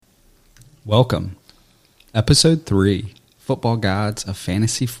Welcome. Episode 3, Football Gods, a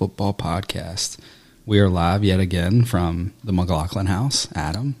Fantasy Football Podcast. We are live yet again from the McLaughlin house,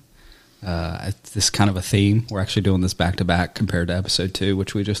 Adam. This is kind of a theme. We're actually doing this back-to-back compared to episode 2,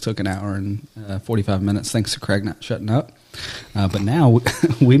 which we just took an hour and 45 minutes, thanks to Craig not shutting up. But now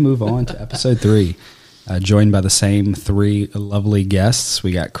we move on to episode 3, joined by the same 3 lovely guests.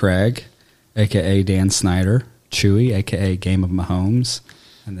 We got Craig, a.k.a. Dan Snyder, Chewy, a.k.a. Game of Mahomes,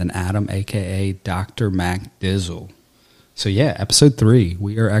 and then Adam, a.k.a. Dr. Mac Dizzle. So yeah, episode 3,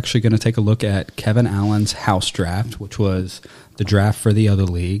 we are actually going to take a look at Kevin Allen's house draft, which was the draft for the other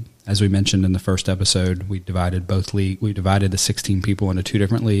league. As we mentioned in the first episode, we divided the 16 people into 2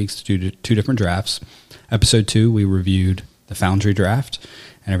 different leagues, 2 different drafts. Episode 2, we reviewed the Foundry draft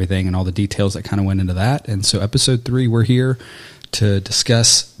and everything and all the details that kind of went into that. And so episode 3, we're here to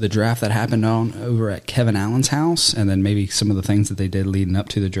discuss the draft that happened over at Kevin Allen's house, and then maybe some of the things that they did leading up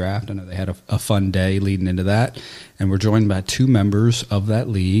to the draft. I know they had a fun day leading into that. And we're joined by 2 members of that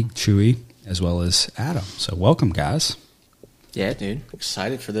league, Chewy, as well as Adam. So welcome, guys. Yeah, dude.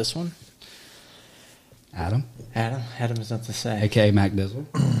 Excited for this one. Adam has nothing to say. A.K.A. Mac Dizzle.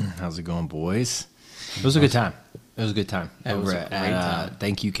 How's it going, boys? It was a good time. It was a good time. It was a great time.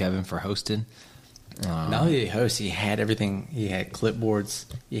 Thank you, Kevin, for hosting. Not only did he host, he had everything. He had clipboards.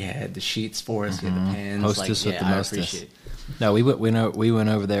 He had the sheets for us. He had the pens. Hostess with the mostest. No, we went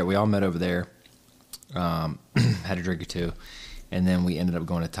over there. We all met over there. Had a drink or 2, and then we ended up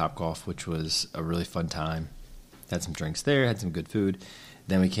going to Topgolf, which was a really fun time. Had some drinks there. Had some good food.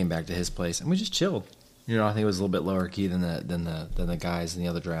 Then we came back to his place and we just chilled. You know, I think it was a little bit lower key than the guys in the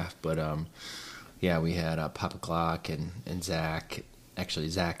other draft, but yeah, we had Papa Glock and Zach. Actually,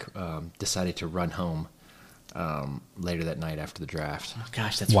 Zach decided to run home later that night after the draft. Oh,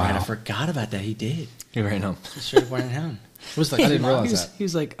 gosh, that's right. I forgot about that. He did. He ran home. He sure ran home. It was like, I didn't realize that. He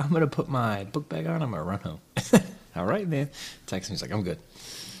was like, I'm going to put my book bag on. I'm going to run home. All right, man. Text me. He's like, I'm good.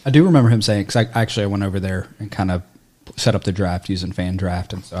 I do remember him saying, because I went over there and kind of set up the draft using fan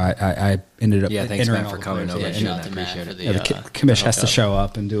draft, and so I ended up thanks, Matt, for coming over. Yeah, I appreciate it. The commish has to show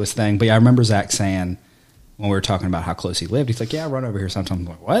up and do his thing. But yeah, I remember Zach saying, when we were talking about how close he lived, he's like, yeah, I run over here sometimes. I'm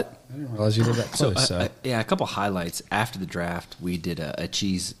like, what? I didn't realize you lived that close. So, a couple highlights. After the draft, we did a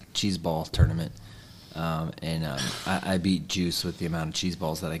cheese ball tournament, and I beat Juice with the amount of cheese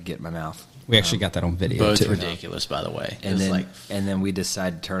balls that I get in my mouth. We actually got that on video, both too. ridiculous, by the way. And then we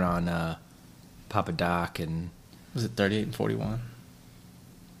decided to turn on Papa Doc and... Was it 38 and 41?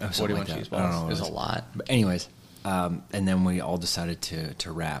 41 cheese balls. I don't know. It was a lot. But anyways, and then we all decided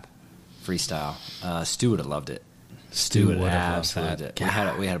to rap freestyle. Stu would have loved it. Stu would have absolutely loved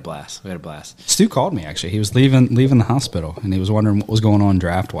it. We had a blast. Stu called me, actually. He was leaving the hospital, and he was wondering what was going on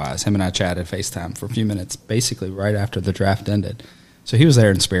draft-wise. Him and I chatted FaceTime for a few minutes, basically right after the draft ended. So he was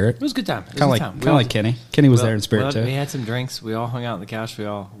there in spirit. It was a good time. Kind of like Kenny. Kenny was there in spirit, too. We had some drinks. We all hung out on the couch.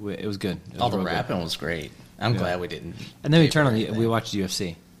 It was good. All the rapping was great. I'm glad we didn't. And then we turned on we watched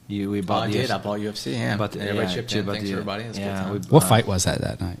UFC. We bought I bought UFC, yeah. Everybody chipped in. Thanks, everybody. It was a good time. What fight was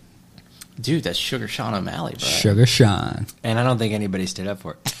that night? Dude, that's Sugar Sean O'Malley, bro. Sugar Sean. And I don't think anybody stood up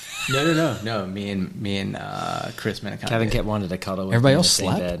for it. No. Me and Chris Minicon. Kevin kept wanting to cuddle with everybody else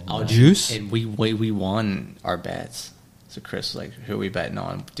slept. Juice. And we won our bets. So Chris was like, "Who are we betting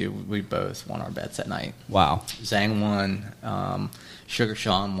on?" Dude, we both won our bets that night. Wow. Zhang won. Sugar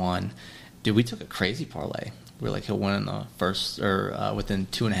Sean won. Dude, we took a crazy parlay. We were like, he'll win in the first or within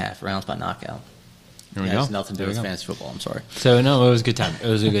 2.5 rounds by knockout. There we go. It has nothing to do with fantasy football. I'm sorry. So no, it was a good time. It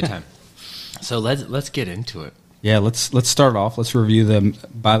was a good time. So let's get into it. Yeah, let's start off. Let's review them.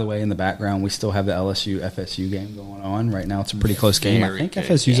 By the way, in the background, we still have the LSU FSU game going on right now. It's a pretty close game. I think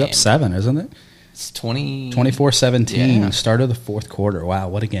FSU's up 7, isn't it? It's 24-17. Start of the 4th quarter. Wow,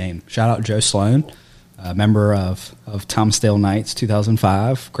 what a game! Shout out Joe Sloan, a member of Thomasdale Knights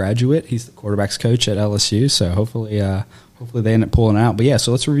 2005 graduate. He's the quarterback's coach at LSU. So hopefully they end up pulling out. But yeah,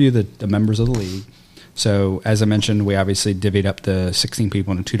 so let's review the members of the league. So as I mentioned, we obviously divvied up the 16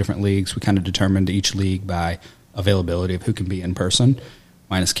 people into 2 different leagues. We kind of determined each league by availability of who can be in person,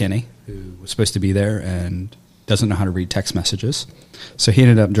 minus Kenny, who was supposed to be there and doesn't know how to read text messages. So he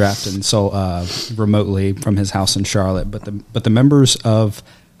ended up drafting remotely from his house in Charlotte. But the members of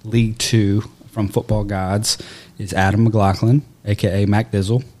League 2 from Football Gods is Adam McLaughlin, a.k.a. Mac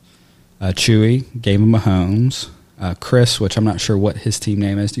Dizzle, Chewy, Game of Mahomes, Chris, which I'm not sure what his team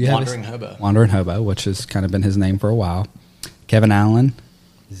name is. Do you Wandering have Hobo. Wandering Hobo, which has kind of been his name for a while. Kevin Allen,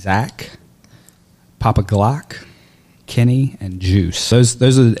 Zach, Papa Glock, Kenny, and Juice.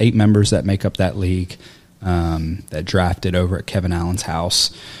 Those are the 8 members that make up that league that drafted over at Kevin Allen's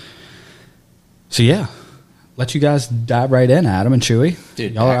house. So yeah, let you guys dive right in, Adam and Chewy.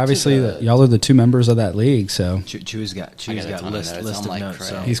 Dude, y'all are obviously y'all are the two members of that league. So Chewy's got list of notes. Craig.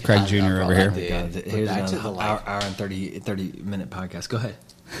 So he's Craig Jr. over here. Here's an hour and 30-minute podcast. Go ahead.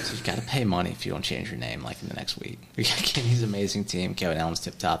 So you got to pay money if you don't change your name like in the next week. We got Kenny's amazing team, Kevin Allen's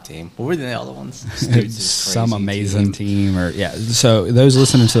tip-top team. What were the other ones? Some amazing team. So those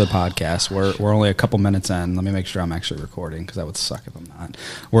listening to the podcast, we're only a couple minutes in. Let me make sure I'm actually recording because that would suck if I'm not.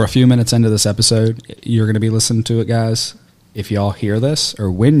 We're a few minutes into this episode. You're going to be listening to it, guys. If y'all hear this or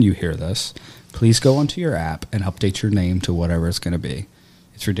when you hear this, please go onto your app and update your name to whatever it's going to be.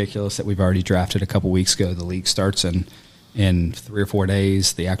 It's ridiculous that we've already drafted a couple weeks ago. The league starts in 3 or 4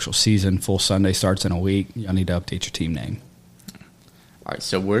 days. The actual season, full Sunday, starts in a week. Y'all need to update your team name. All right,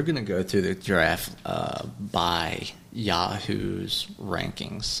 so we're going to go through the draft by Yahoo's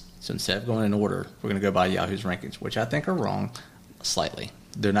rankings. So instead of going in order, we're going to go by Yahoo's rankings, which I think are wrong slightly.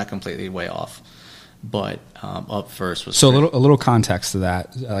 They're not completely way off. But up first was... So a little context to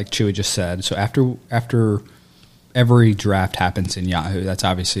that, like Chewy just said. So after every draft happens in Yahoo, that's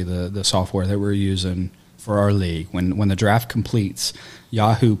obviously the software that we're using for our league. When the draft completes,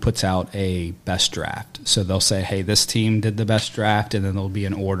 Yahoo puts out a best draft. So they'll say, hey, this team did the best draft, and then there'll be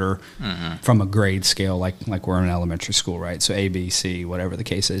an order from a grade scale, like we're in elementary school, right? So A, B, C, whatever the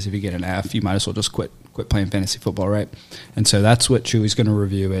case is. If you get an F, you might as well just quit playing fantasy football, right? And so that's what Chewy's going to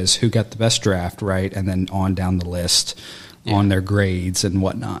review is who got the best draft, right? And then on down the list on their grades and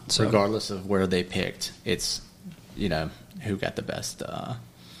whatnot. So regardless of where they picked, it's, who got the best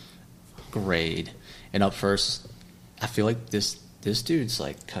grade. And up first, I feel like this dude's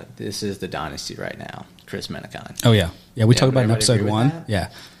like, this is the dynasty right now, Chris Menacon. Oh, yeah. Yeah, we talked about in episode 1. Yeah.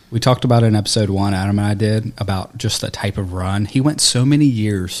 We talked about it in episode 1, Adam and I did, about just the type of run. He went so many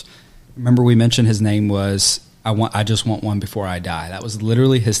years. Remember we mentioned his name was, I just want one before I die. That was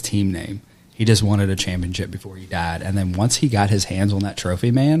literally his team name. He just wanted a championship before he died. And then once he got his hands on that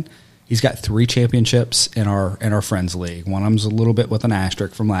trophy, man, he's got 3 championships in our friends league. One of them's a little bit with an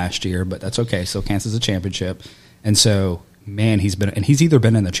asterisk from last year, but that's okay. Still counts as a championship. And so, man, he's either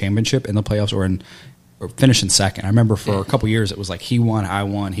been in the championship, in the playoffs, or finishing second. I remember for a couple years it was like he won, I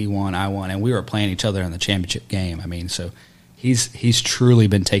won, he won, I won, and we were playing each other in the championship game. I mean, so he's truly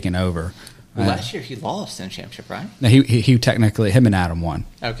been taken over. Well, last year he lost in the championship, right? No, he technically, him and Adam won.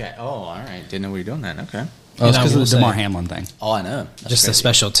 Okay. Oh, all right. Didn't know we were doing that. Okay. Oh, it's because of the DeMar Hamlin thing. Oh, I know. That's just crazy. A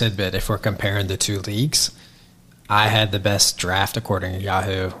special tidbit, if we're comparing the two leagues, I had the best draft according to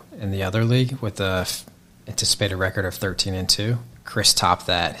Yahoo in the other league with a anticipated record of 13-2. Chris topped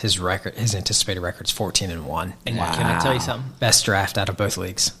that. His anticipated record's 14-1. And can I tell you something? Best draft out of both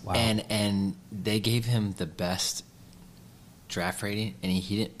leagues. Wow. And they gave him the best draft rating, and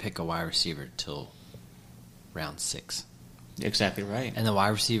he didn't pick a wide receiver till round 6. Exactly right. And the wide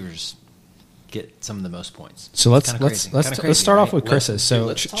receivers get some of the most points. So let's start off with Chris's.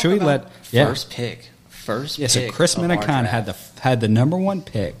 So Chewy first pick. Yeah, so Chris Menacon had the number 1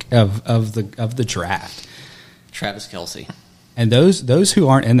 pick of the draft. Travis Kelce. And those who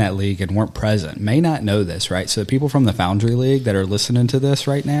aren't in that league and weren't present may not know this, right? So the people from the Foundry League that are listening to this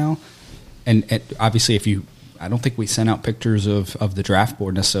right now, and obviously I don't think we sent out pictures of the draft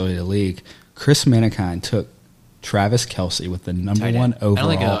board necessarily to the league. Chris Menacon took Travis Kelce with the number 1 overall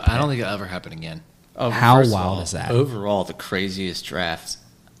pick. I don't think it'll ever happen again. How wild is that? Overall, the craziest draft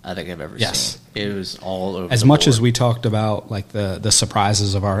I think I've ever seen. It was all over. As much as we talked about like the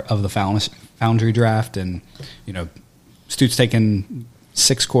surprises of the Foundry draft, and Stu's taking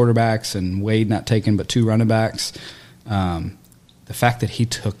 6 quarterbacks and Wade not taking but 2 running backs. The fact that he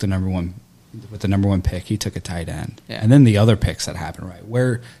took the number 1 pick, he took a tight end. Yeah. And then the other picks that happened, right?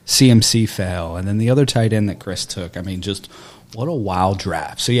 Where CMC fell, and then the other tight end that Chris took. I mean, just what a wild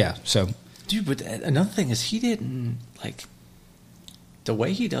draft. So, yeah. Dude, but another thing is he didn't, the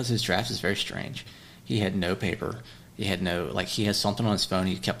way he does his drafts is very strange. He had no paper. He had he has something on his phone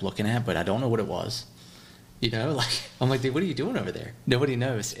he kept looking at, but I don't know what it was. I'm like, dude, what are you doing over there? Nobody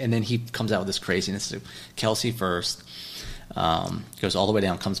knows. And then he comes out with this craziness. So Kelce first, goes all the way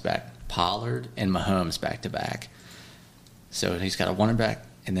down, comes back. Pollard and Mahomes back to back. So he's got a running back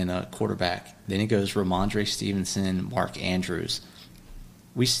and then a quarterback. Then he goes Ramondre Stevenson, Mark Andrews.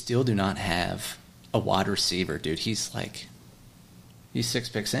 We still do not have a wide receiver, dude. He's 6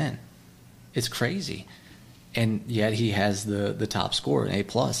 picks in. It's crazy. And yet he has the top score, an A+.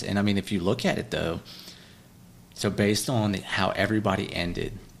 And I mean, if you look at it though, so based on how everybody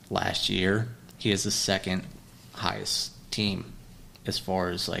ended last year, he is the second highest team as far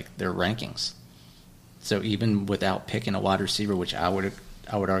as their rankings. So even without picking a wide receiver, which I would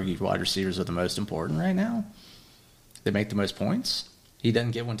argue wide receivers are the most important right now, they make the most points. He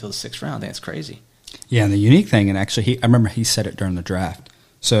doesn't get one until the 6th round. That's crazy. Yeah, and the unique thing, and actually, I remember he said it during the draft.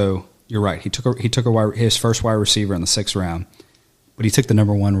 So you're right. He took his first wide receiver in the 6th round, but he took the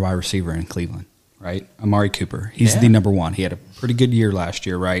number 1 wide receiver in Cleveland, right? Amari Cooper. He's the number 1. He had a pretty good year last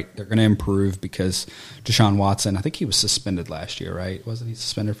year, right? They're going to improve because Deshaun Watson, I think he was suspended last year, right? Wasn't he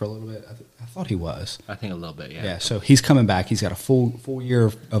suspended for a little bit? I thought he was. I think a little bit, yeah. Yeah, so he's coming back. He's got a full year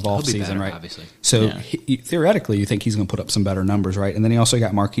of off season, right? Obviously. So theoretically, you think he's going to put up some better numbers, right? And then he also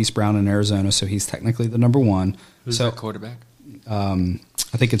got Marquise Brown in Arizona, so he's technically the number 1. Who's the quarterback?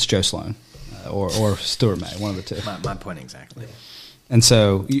 I think it's Joe Sloan or Stuart May, one of the two. My point exactly. And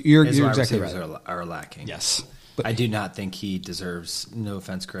so you're His wide exactly right. receivers are lacking. Yes. But I do not think he deserves, no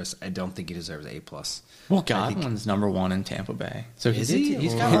offense, Chris, I don't think he deserves A+. Well, Godwin's number 1 in Tampa Bay. So Is he?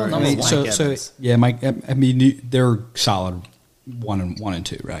 he's got Or- all number 1. So yeah, Mike. I mean, they're solid 1 and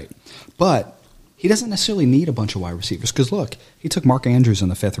 2, right? But he doesn't necessarily need a bunch of wide receivers because look, he took Mark Andrews in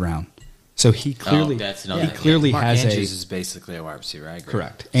the 5th round, so he clearly that's another thing. Mark has Andrews is basically a wide receiver. I agree.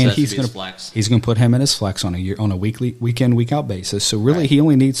 correct, So and that's he's to be his going flex. to put him in his flex on a week in week out basis. So really, he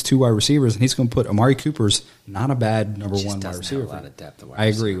only needs 2 wide receivers, and he's going to put Amari Cooper's not a bad number He just 1 wide doesn't receiver. have a lot of depth at wide I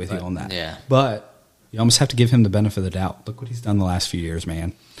agree receiver, with you but- on that. Yeah. but you almost have to give him the benefit of the doubt. Look what he's done the last few years,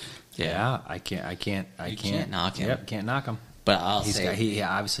 man. Yeah, I can't knock him. Yep, can't knock him. But I'll He's say got, he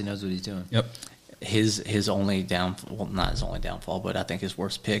obviously knows what he's doing. Yep. his only downfall, well, not his only downfall, but I think his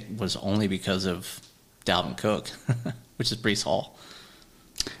worst pick was only because of Dalvin Cook, which is Breece Hall.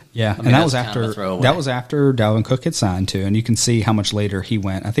 Yeah, I mean, and that that's was kind of a after throwaway. Dalvin Cook had signed too, and you can see how much later he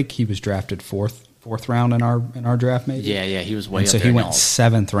went. I think he was drafted fourth round in our draft, maybe. Yeah, he was way And up so there. he in went y'all's.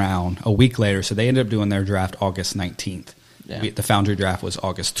 7th round a week later. So they ended up doing their draft August 19th. Yeah. The Foundry draft was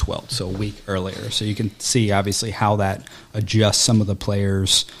August 12th, so a week earlier. So you can see obviously how that adjusts some of the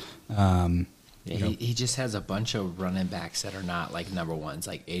players. He just has a bunch of running backs that are not like number 1s,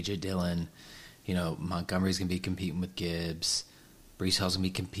 like AJ Dillon. You know, Montgomery's gonna be competing with Gibbs. Breece Hall's gonna be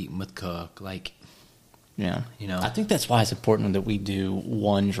competing with Cook. Like, Yeah. You know? I think that's why it's important that we do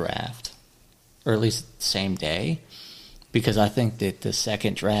one draft, or at least the same day, because I think that the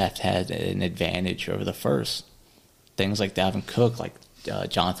second draft had an advantage over the first. Things like Dalvin Cook, like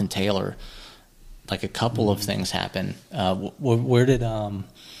Jonathan Taylor, like a couple of things happen. Where did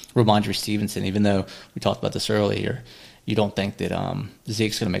Ramondre Stevenson, even though we talked about this earlier, you don't think that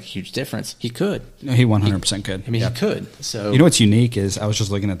Zeke's going to make a huge difference? He could. No, he 100% could. I mean, Yep. he could. So You know what's unique is I was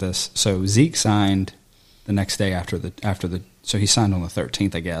just looking at this. So Zeke signed the next day after the so he signed on the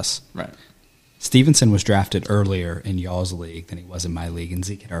 13th, I guess. right. Stevenson was drafted earlier in y'all's league than he was in my league, and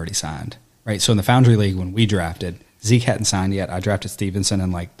Zeke had already signed. Right. So in the Foundry League, when we drafted, Zeke hadn't signed yet. I drafted Stevenson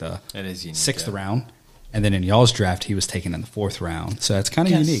in like the that is unique, 6th yeah. round. And then in y'all's draft, he was taken in the 4th round. So it's kind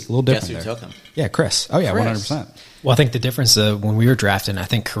of Guess- unique, a little different guess who there. took him? Yeah, Chris. Oh, yeah, Chris. 100%. Well, I think the difference when we were drafting, I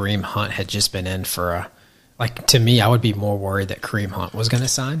think Kareem Hunt had just been in for a. Like, to me, I would be more worried that Kareem Hunt was going to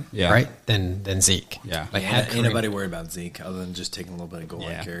sign, Yeah. right, than Zeke. Yeah. Like, Ain't had Kareem, nobody worried about Zeke other than just taking a little bit of goal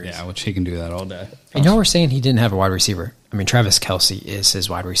line Yeah, carries. yeah, which he can do that all day. and y'all were saying he didn't have a wide receiver. I mean, Travis Kelsey is his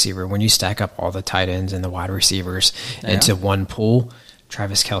wide receiver. When you stack up all the tight ends and the wide receivers into one pool,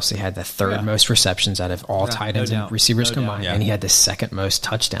 Travis Kelsey had the third Yeah. most receptions out of all No- tight no ends doubt. and receivers No combined, doubt. Yeah. and he had the second most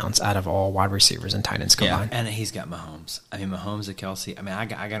touchdowns out of all wide receivers and tight ends Yeah. combined. And he's got Mahomes. I mean, Mahomes and Kelsey. I mean, I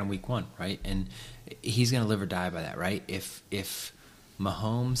got him week 1, right? And he's going to live or die by that, right? If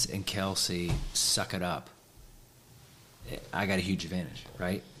Mahomes and Kelsey suck it up, I got a huge advantage,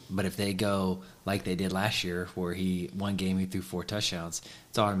 right? But if they go like they did last year, where one game he threw 4 touchdowns,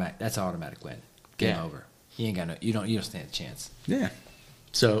 it's automatic. That's an automatic win. Game Yeah. over. You ain't got no. You don't stand a chance. Yeah.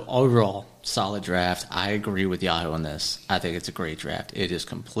 So overall, solid draft. I agree with Yahoo on this. I think it's a great draft. It is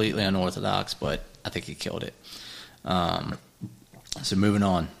completely unorthodox, but I think he killed it. So moving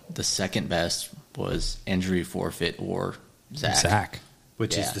on, the second best was injury forfeit or Zach.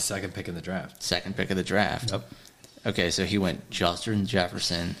 Which Yeah. is the second pick in the draft. Second pick of the draft. Yep. Okay, so he went Justin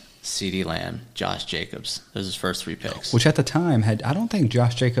Jefferson, CeeDee Lamb, Josh Jacobs. Those are his first 3 picks. Which at the time I don't think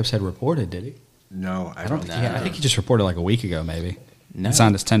Josh Jacobs had reported, did he? No, I I don't don't. think. Yeah, I think he just reported like a week ago, maybe. No. And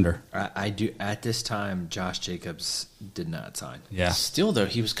signed his tender. I do. At this time, Josh Jacobs did not sign. Yeah. Still, though,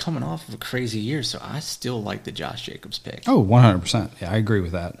 he was coming off of a crazy year, so I still like the Josh Jacobs pick. Oh, 100%. Yeah, I agree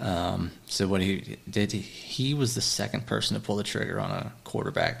with that. So what he did, he was the second person to pull the trigger on a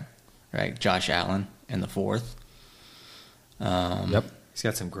quarterback, right? Josh Allen in the 4th. Yep. He's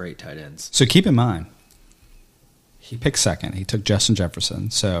got some great tight ends. So keep in mind, he picked second. He took Justin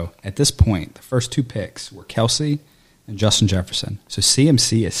Jefferson. So at this point, the first 2 picks were Kelsey and Justin Jefferson. So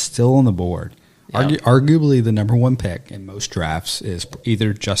CMC is still on the board. Yeah. Arguably, the number 1 pick in most drafts is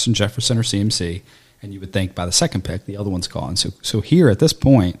either Justin Jefferson or CMC. And you would think by the second pick, the other one's gone. So here at this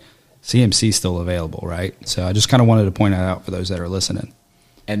point, CMC's still available, right? So I just kind of wanted to point that out for those that are listening.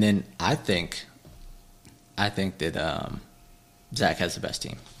 And then I think that Zach has the best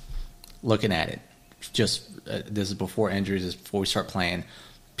team. Looking at it, just this is before injuries, this is before we start playing,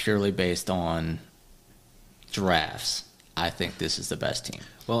 purely based on drafts. I think this is the best team.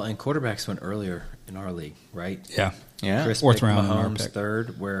 Well, and quarterbacks went earlier in our league, right? Yeah. Yeah. Chris Fourth picked round in our Mahomes pick.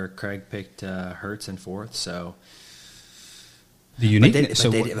 third, where Craig picked Hurts in fourth. So The unique,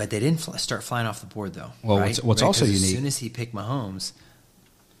 but they didn't start flying off the board though. Well, right? what's also 'Cause unique- as soon as he picked Mahomes,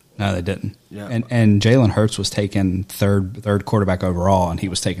 no, they didn't. Yeah. And Jalen Hurts was taken third quarterback overall, and he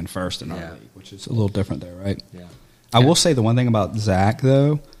was taken first in our Yeah. league, which is a little different there, right? yeah, I will say the one thing about Zach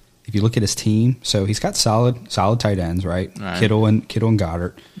though, if you look at his team, so he's got solid tight ends, right? Right. Kittle and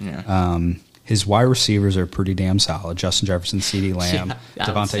Goddard. Yeah. His wide receivers are pretty damn solid. Justin Jefferson, CeeDee Lamb, Yeah, I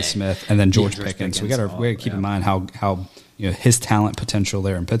would Devontae say. Smith, and then George George Pickens. Pickens, We got to keep yeah. in mind how his talent potential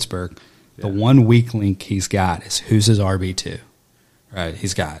there in Pittsburgh. The one weak link he's got is who's his RB2, right?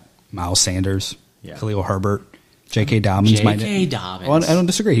 He's got Miles Sanders, Yeah. Khalil Herbert, J.K. Dobbins. J.K. Dobbins. Well, I don't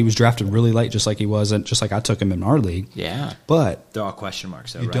disagree. He was drafted really late, just like he wasn't, just like I took him in our league. Yeah. But they're all question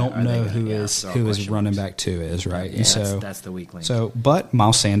marks. Though, you right? don't Are they know gonna- who yeah, is they're all who his question running marks. back 2 is, right? Yeah, And so that's the weak link. So, but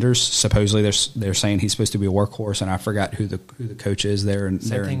Miles Sanders supposedly they're saying he's supposed to be a workhorse, and I forgot who the coach is there. And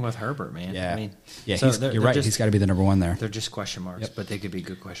Same thing with Herbert, man. yeah, I mean, yeah, so you're right. Just, He's got to be the number one there. They're just question marks, Yep. but they could be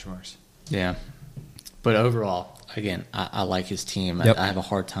good question marks. Yeah. But overall, again, I like his team. Yep. I have a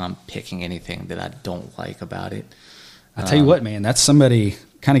hard time picking anything that I don't like about it. I tell you what, man, that's somebody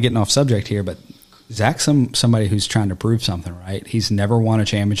kind of getting off subject here, but Zach's somebody who's trying to prove something, right? He's never won a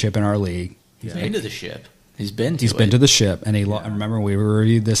championship in our league. He's been to the ship. He's been He's been to the ship, and I remember we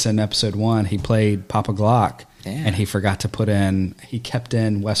reviewed this in episode 1. He played Papa Glock, Yeah. and he forgot to put in. He kept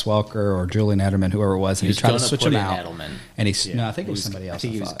in Wes Welker or Julian Edelman, whoever it was, and he was tried to gonna switch put him in out. Edelman. And no, I think it was somebody else. I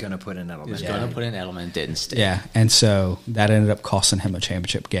think he was thought. going to put in Edelman. He was Yeah. going to put in Edelman, didn't stick. Yeah, and so that ended up costing him a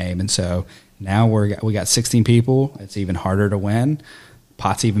championship game, and so now we got 16 people. It's even harder to win.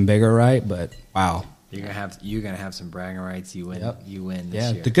 Pot's even bigger, right? But wow. You're gonna have some bragging rights. You win. Yep. You win this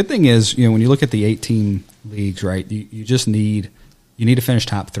Yeah, year. the good thing is, when you look at the 8-team leagues, right, you just need to finish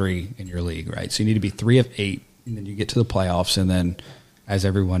top 3 in your league, right? So you need to be 3 of 8, and then you get to the playoffs, and then, as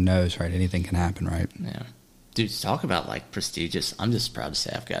everyone knows, right, anything can happen, right? Yeah. Dude, talk about like prestigious. I'm just proud to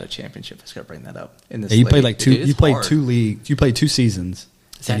say I've got a championship. I was going to bring that up. In this Yeah, you played league. like 2. Dude, it's You played hard. 2 leagues. You played 2 seasons,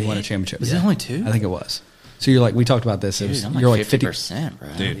 Is that and you won a it? championship. Was it Yeah. only 2? I think it was. So you're like, we talked about this. Dude, I'm you're like like 50. 50%, bro.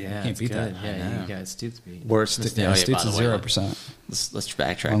 Dude. yeah, can't it's beat good. that. I Yeah, know. you got Stoots beat. Worst Yeah, mistake. Oh, yeah, Stoots by is the way, 0%. Let's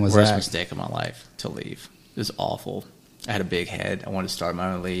backtrack. Along with Worst Zach. mistake of my life to leave. It was awful. I had a big head. I wanted to start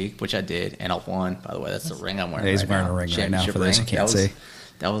my own league, which I did, and I won. By the way, that's the ring I'm wearing. Yeah, he's right wearing now. a ring right now, Championship for those who ring. can't That was- see.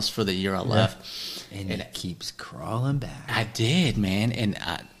 That was for the year I left. And it keeps crawling back. I did, man, and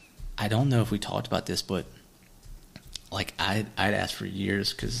I don't know if we talked about this, but like I'd asked for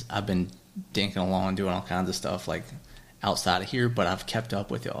years because I've been dinking along doing all kinds of stuff like outside of here, but I've kept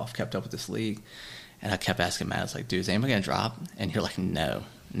up with y'all. I've kept up with this league, and I kept asking Matt, I was like, dude, is anybody gonna drop? And you're like, no,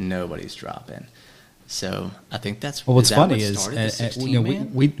 nobody's dropping. So I think that's Well, what's that funny what is, started the 16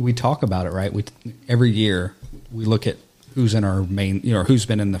 man? we talk about it, right? Every year we look at who's in our main, who's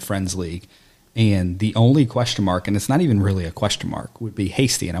been in the Friends League, and the only question mark, and it's not even really a question mark, would be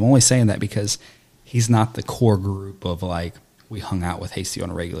Hasty. And I'm only saying that because he's not the core group of like we hung out with Hasty on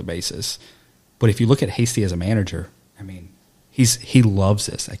a regular basis. But if you look at Hasty as a manager, I mean, he loves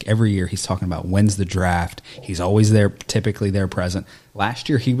this. Like every year he's talking about when's the draft. He's always there, typically there present. Last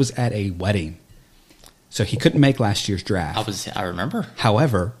year he was at a wedding, so he couldn't make last year's draft. I remember.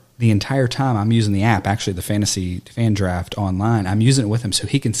 However, the entire time I'm using the app, actually the Fantasy Fan Draft online, I'm using it with him so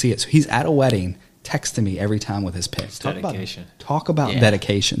he can see it. So he's at a wedding texting me every time with his picks. dedication. Talk about Yeah.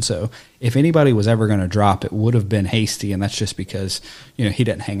 dedication. So if anybody was ever going to drop, it would have been Hasty, and that's just because he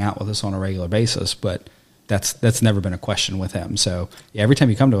didn't hang out with us on a regular basis. But that's never been a question with him. So yeah, every time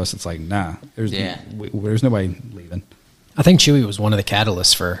you come to us, it's like, nah, there's nobody leaving. I think Chewy was one of the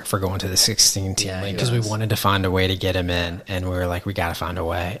catalysts for going to the 16-team Yeah, league he because we was. wanted to find a way to get him in, and we were like, we got to find a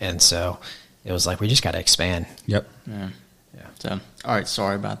way. And so it was like, we just got to expand. Yep. Yeah. So, all right,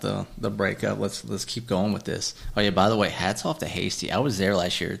 sorry about the breakup. Let's keep going with this. Oh yeah, by the way, hats off to Hasty. I was there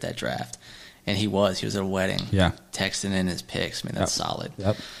last year at that draft, and he was at a wedding. Yeah. Texting in his picks. I mean, that's Yep. solid.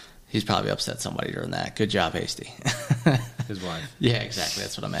 Yep. He's probably upset somebody during that. Good job, Hasty. His wife. Yeah, exactly.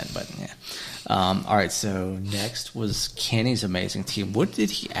 That's what I meant. But yeah. All right. So next was Kenny's amazing team. What did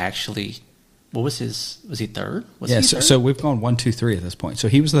he actually? What was his? Was he third? Was Yeah. he So, third? so we've gone 1, 2, 3 at this point. So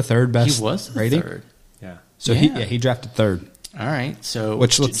he was the third best. he was the rating. third. Yeah. So Yeah. he drafted third. All right. So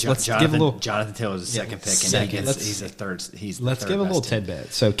Which let's give a little. Jonathan Taylor's the second pick, and he's a third. Let's give a little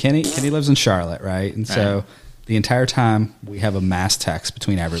tidbit. So Kenny lives in Charlotte, right? And so the entire time we have a mass text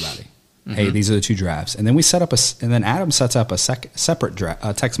between everybody. Mm-hmm. Hey, these are the two drafts, and then we set up and then Adam sets up a separate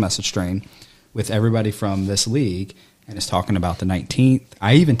text message string with everybody from this league, and is talking about the 19th.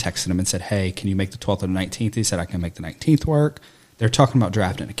 I even texted him and said, "Hey, can you make the 12th or the 19th?" He said, "I can make the 19th work." They're talking about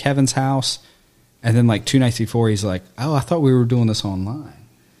drafting at Kevin's house, and then like 2 nights before, he's like, "Oh, I thought we were doing this online,"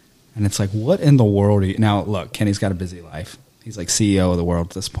 and it's like, what in the world? Now, look, Kenny's got a busy life. He's like CEO of the world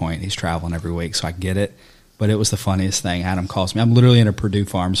at this point. He's traveling every week, so I get it. But it was the funniest thing. Adam calls me. I'm literally in a Purdue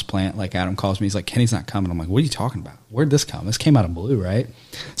Farms plant. Like, Adam calls me. He's like, "Kenny's not coming." I'm like, "What are you talking about? Where'd this come? This came out of blue, right?"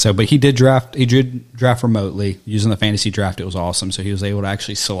 So, but he did draft. He did draft remotely using the fantasy draft. It was awesome. So he was able to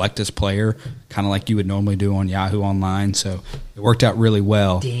actually select his player, kind of like you would normally do on Yahoo Online. So it worked out really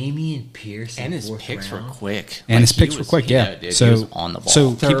well. Damian Pierce and his picks were quick. And his picks were quick. Yeah. Dude, so he was on the ball.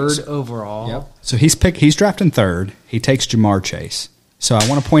 So third overall. Yep. So he's drafting third. He takes Jamar Chase. So I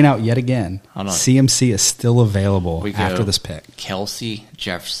want to point out yet again, CMC is still available after this pick. Kelsey,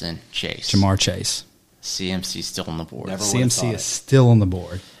 Jefferson, Chase. Jamar Chase. CMC still on the board. CMC is still on the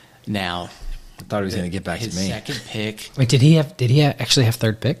board. Now, I thought he was going to get back to me. His second pick. Wait, did he actually have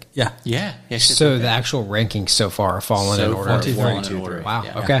third pick? Yeah. Yeah. So the actual rankings so far are falling in order. 1, 2, 3. Wow.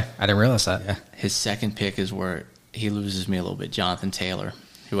 Yeah. Okay. I didn't realize that. Yeah. His second pick is where he loses me a little bit. Jonathan Taylor,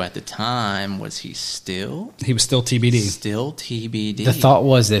 who at the time was still TBD. Still TBD. The thought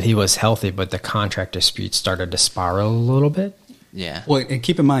was that he was healthy, but the contract dispute started to spiral a little bit. Yeah. Well, and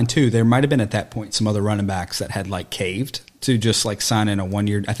keep in mind too, there might have been at that point some other running backs that had like caved to just like sign in a 1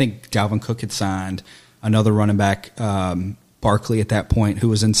 year. I think Dalvin Cook had signed another running back, Barkley at that point, who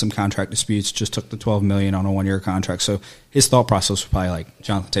was in some contract disputes, just took the $12 million on a 1 year contract. So his thought process was probably like,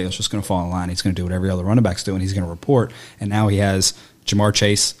 Jonathan Taylor's just going to fall in line. He's going to do what every other running back's doing. He's going to report. And now he has Jamar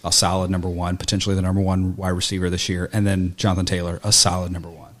Chase, a solid number one, potentially the number one wide receiver this year, and then Jonathan Taylor, a solid number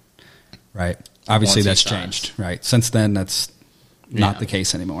one. Right? Obviously, that's changed. Right? Since then, that's not the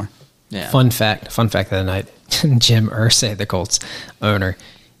case anymore. Yeah. Fun fact of the night: Jim Irsay, the Colts owner,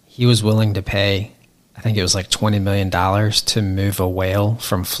 he was willing to pay, I think it was like $20 million to move a whale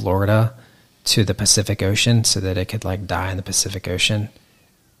from Florida to the Pacific Ocean so that it could like die in the Pacific Ocean,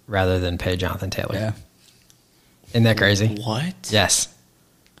 rather than pay Jonathan Taylor. Yeah. Isn't that crazy? What? Yes.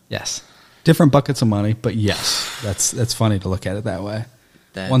 Different buckets of money, but yes, that's funny to look at it that way.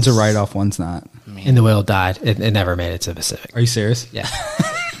 One's a write-off, one's not. And the whale died. It never made it to the Pacific. Are you serious? Yeah.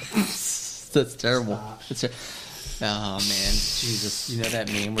 That's terrible. Oh, man. Jesus. You know that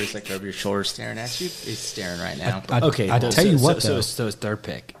meme where he's like over your shoulder staring at you? He's staring right now. I tell you what, so his third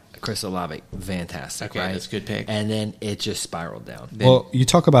pick, Chris Olave, fantastic. Okay, right? that's a good pick. And then it just spiraled down. Well, you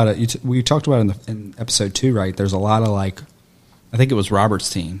talk about it. We talked about it in episode 2, right? There's a lot of like, I think it was Robert's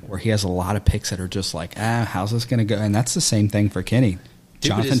team, where he has a lot of picks that are just like, how's this going to go? And that's the same thing for Kenny.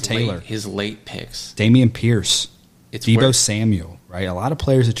 Jonathan Taylor. His late picks. Damian Pierce. Deebo Samuel, right? A lot of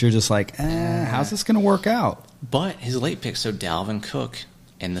players that you're just like, how's this going to work out? But his late picks, so Dalvin Cook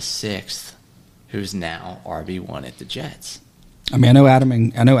in the 6th, who's now RB1 at the Jets. I mean, I know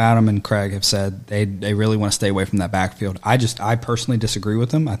Adam and Craig have said they really want to stay away from that backfield. I personally disagree with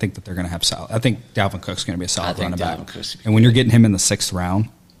them. I think that they're going to have solid. I think Dalvin Cook's going to be a solid running back. And when you're getting him in the 6th round,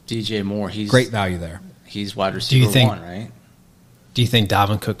 DJ Moore, he's great value there. He's wide receiver 1, right? Do you think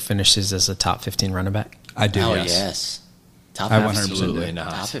Dalvin Cook finishes as a top 15 I do. Yes. Top 100%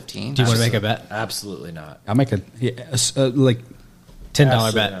 not. Top 15. Do you want to make a bet? Absolutely not. I'll make a like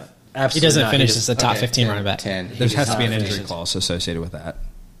 $10 bet. Absolutely he doesn't finish as a top 15 running back. 10. There has to be an injury clause associated with that.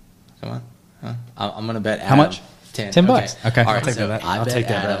 Come on. Huh? I'm going to bet Adam. How much? $10. Okay. All I'll take that. I'll take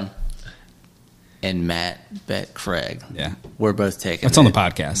that Adam. And Matt bet Craig. Yeah. We're both taking That's on the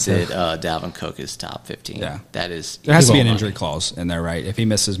podcast. That Dalvin Cook is top 15. Yeah. That is. There has to be an injury clause in there, right? If he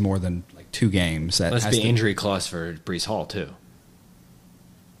misses more than like 2 games, that must has be to injury clause for Breece Hall too.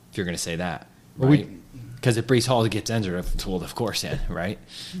 If you're going to say that, well, right? Because if Breece Hall gets injured, well, of course, yeah, right?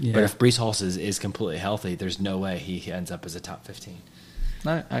 Yeah. But if Breece Hall is completely healthy, there's no way he ends up as a top 15.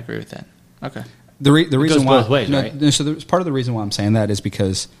 I agree with that. Okay. The reason why both ways, right? So part of the reason why I'm saying that is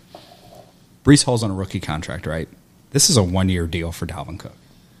because Breece Hall's on a rookie contract, right? This is a 1-year deal for Dalvin Cook.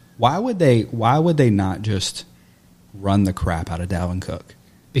 Why would they not just run the crap out of Dalvin Cook?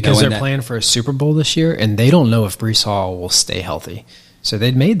 Because they're playing for a Super Bowl this year, and they don't know if Breece Hall will stay healthy. So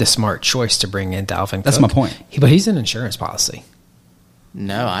they made the smart choice to bring in Dalvin Cook. That's my point. But he's an insurance policy.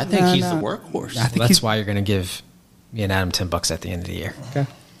 No, I think he's the workhorse. I think that's why you're going to give me and Adam $10 at the end of the year. Okay.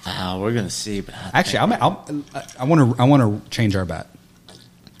 We're going to see. But actually, I want to change our bet.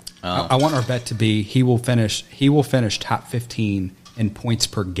 I want our bet to be he will finish top 15 in points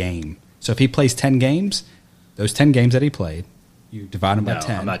per game. So if he plays 10 games, those 10 games that he played, you divide them by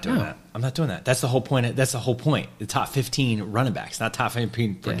 10. I'm not doing that. I'm not doing that. That's the whole point. That's the whole point. The top 15 running backs, not top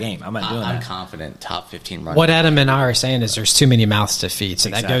 15 per game. I'm not doing that. I'm confident top 15 running What backs. Adam and I are saying is there's too many mouths to feed, so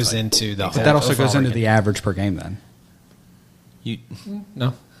that goes Exactly. into the But whole that also goes overall into ranking. the average per game then.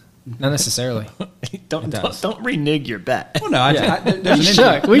 No, not necessarily. Don't renege your bet. Well, no, there's We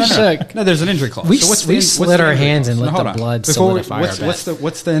shook. We shook. No, there's an injury clause. We what's slid our injury hands clause? and let hold the on. blood Before we- solidify our bet.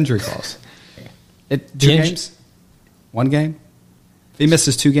 what's the injury clause? Two The inj- games? One game? If he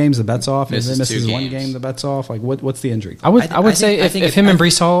misses 2 games, the bet's off. If he Misses 2 misses 1 games. game, the bet's off. Like, what's the injury I clause? would I would say I if, think if him and I-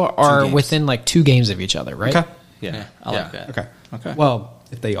 Brees Hall are games. within like 2 games of each other, right? Okay. Yeah, I like that. Okay. Okay. Well,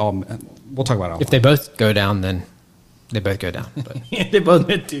 if they all, we'll talk about it all. If they both go down, then they both go down. But They both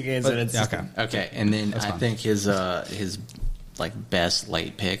missed 2 games, and it's yeah, okay. Okay, and then I fine. think his like best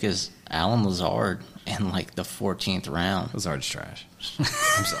late pick is Alan Lazard in like the 14th round. Lazard's trash. I'm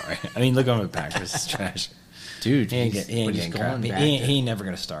sorry. I mean, look on the Packers. It's trash. Dude, He ain't he's getting crap. going He back. ain't, he ain't never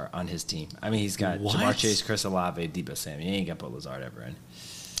going to start on his team. I mean, he's got What? Jamar Chase, Chris Olave, Debo Samuel. He ain't going to put Lazard ever in.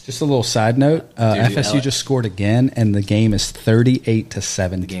 Just a little side note: FSU just scored again, and the game is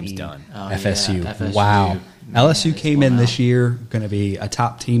 38-17. The game's done. Oh, yeah, FSU. FSU. Wow. Man, LSU it's came in wow. this year going to be a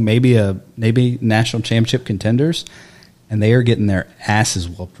top team, maybe national championship contenders, and they are getting their asses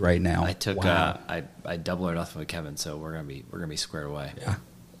whooped right now. I took Wow. I double or nothing with Kevin, so we're gonna be squared away. Yeah.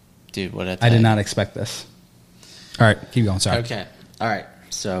 Dude, what I did not expect this. All right, keep going. Sorry. Okay, all right.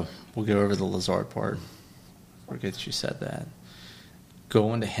 So we'll go over the Lazard part. Forget that you said that.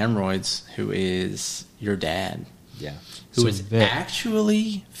 Going to Hemorrhoids, who is your dad, Yeah. who So is Vic.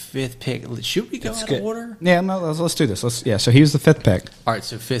 actually 5th pick. Should we go That's out good. of order? Yeah, no, let's do this. So he was the 5th pick. All right,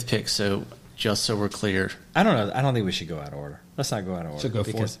 so 5th pick. So just so we're clear, I don't know. I don't think we should go out of order. Let's not go out of order. So go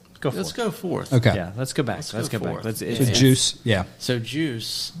because- fourth. Go let's fourth. go 4th. Okay. Yeah, let's go back. Let's Let's go go back. fourth. Let's, So Yeah. Juice, yeah. So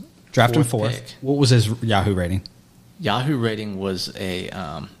Juice Drafting 4th 4th. pick. What was his Yahoo rating? Yahoo rating was a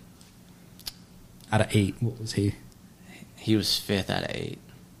Out of 8, what was he? he was 5th out of 8.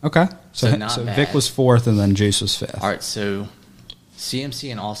 Okay. So, So not bad. Vic was 4th, and then Juice was 5th. All right, so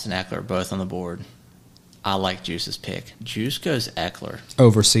CMC and Austin Eckler are both on the board. I like Juice's pick. Juice goes Eckler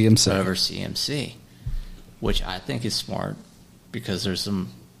Over CMC. over CMC, which I think is smart because there's some,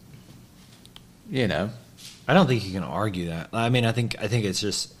 I don't think you can argue that. I mean, I think it's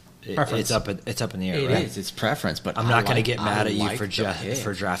just Preference. it's up in the air. it right? is. It's preference, but I'm I not going to like- get I mad at you like for the pick.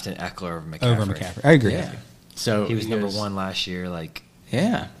 for drafting Eckler over McCaffrey. Over McCaffrey. I agree. Yeah. So He was number goes- 1 last year. Like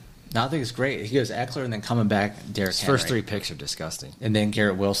Yeah. No, I think it's great. He goes Eckler and then coming back, Derrick his Henry. first 3 picks are disgusting. And then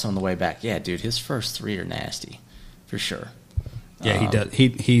Garrett Wilson on the way back. Yeah, dude, his first 3 are nasty, for sure. Yeah, he does.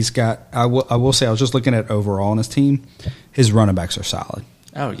 He's got. I will say, I was just looking at overall on his team. His running backs are solid.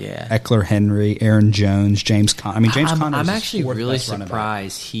 Oh yeah. Eckler, Henry, Aaron Jones, James Conner. I mean, James Conner. I'm is his actually 4th really best running back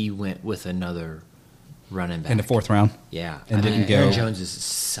surprised he went with another running back in the 4th round. Yeah, and didn't go. Aaron Jones is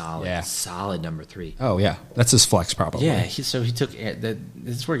solid, Yeah. solid number 3. Oh yeah, that's his flex probably. Yeah, so he took this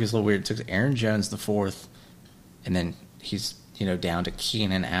is where it gets a little weird. Took Aaron Jones the 4th, and then he's down to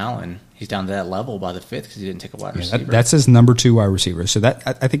Keenan Allen. He's down to that level by the 5th because he didn't take a wide Yeah, receiver. that's his number 2 wide receiver. So that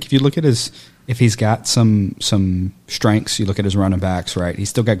I think if you look at if he's got some strengths, you look at his running backs, right? He's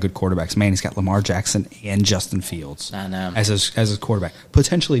still got good quarterbacks. Man, he's got Lamar Jackson and Justin Fields. I know. as his quarterback,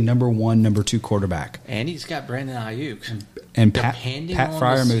 potentially number 1, number 2 quarterback, and he's got Brandon Ayuk and Pat Depending on the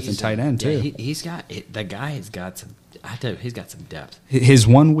Fryermuth and season. tight end Yeah, too. he's got the guy has got some. I tell you, he's got some depth. His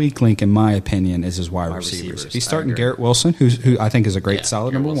one weak link, in my opinion, is his wide Wide receivers. receivers, He's I starting agree. Garrett Wilson, who I think is a great, Yeah,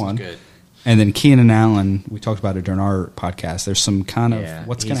 solid Garrett number Wilson's 1. good. And then Keenan Allen, we talked about it during our podcast. There's some kind of Yeah,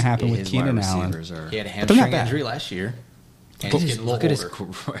 what's going to he's- happen with his Keenan wide Allen. receivers are- He had a But they're not hamstring bad. injury last year. And Look- he's getting a Look little at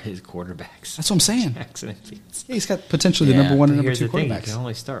older. his quarterbacks. That's what I'm saying. Jackson and Fields. Yeah, he's got potentially the Yeah, number 1 and But number here's 2 the thing, you quarterbacks. can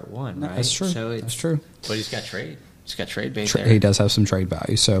only start one, No, right? that's true. So That's true. But he's got trade. He's got trade bait there. He does have some trade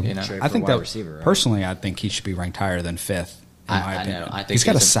value. So You know. Trade I for think wide that receiver, right? personally, I think he should be ranked higher than 5th. In my I opinion, know. I think he's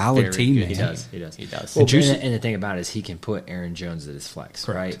got a solid very team. good man. team. He does. He does. He does. Well, Juice- and the thing about it is he can put Aaron Jones at his flex,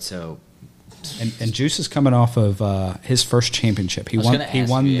 Correct. right? So And Juice is coming off of his first championship. He I was won. gonna He ask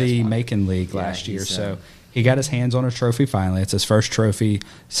won if he has the one. Macon League Yeah, last year, he's, so he got his hands on a trophy finally. It's his first trophy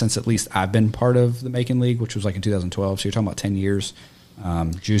since at least I've been part of the Macon League, which was like in 2012. So you're talking about 10 years.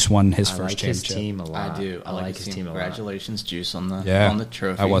 Juice won his I first like his championship. team a lot. I do. I like his team a lot. Congratulations, Juice, on the Yeah, on the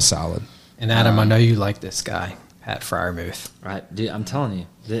trophy. that was solid. and Adam, I know you like this guy, Pat Fryermuth. Right, dude. I'm telling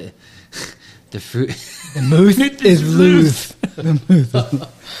you, the fruit. The Muth is loose.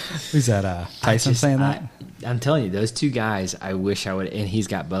 Who's that? Tyson saying that? I'm telling you, those 2 guys. I wish I would, and he's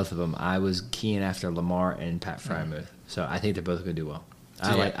got both of them. I was keying after Lamar and Pat Fryermuth, so I think they're both going to do well.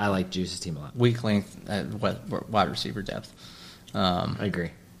 I like Juice's team a lot. Weak length at wide receiver depth. I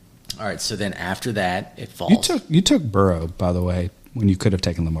agree. All right, so then after that, it falls. You took Burrow, by the way, when you could have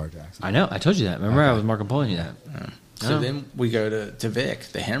taken Lamar Jackson. I know. I told you that. Remember, I was Marco Poloing you that. So then we go to Vic,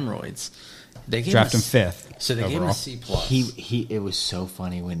 the hemorrhoids. They gave Draft him us- 5th. So they gave him overall. a C plus. It was so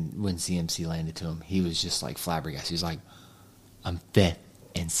funny when CMC landed to him. He was just like flabbergasted. He was like, I'm 5th,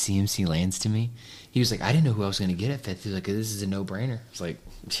 and CMC lands to me. He was like, I didn't know who I was going to get at 5th. He was like, this is a no-brainer. It's like,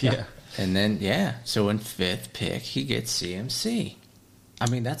 yeah. And then so in 5th pick he gets CMC. I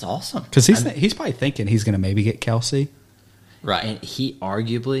mean, that's awesome. Because he's probably thinking he's going to maybe get Kelsey. Right. And he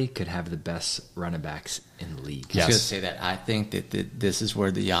arguably could have the best running backs in the league. I was going to say that. I think that this is where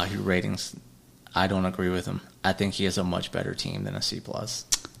the Yahoo ratings, I don't agree with him. I think he has a much better team than a C plus.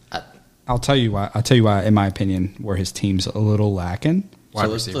 I'll tell you why. In my opinion, where his team's a little lacking. So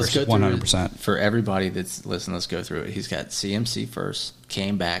let's go through 100%. it. For everybody that's listening, let's go through it. He's got CMC first,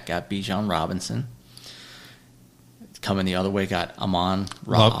 came back, got Bijan Robinson. Coming the other way, got Amon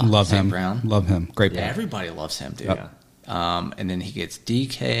Ra, Love St. him. Brown. Love him. Great Yeah, player. everybody loves him, dude. Yep. And then he gets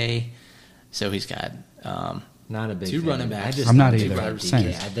DK. So he's got Not a big two fan. running backs. I'm not big either. fan of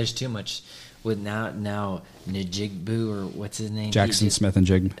Same. DK. There's too much with now Njigbu or what's his name? Jackson Smith and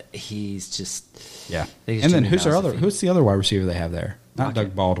Jig. He's just Yeah. There's And too then many mouths to feed. who's the other wide receiver they have there? Not Lockett.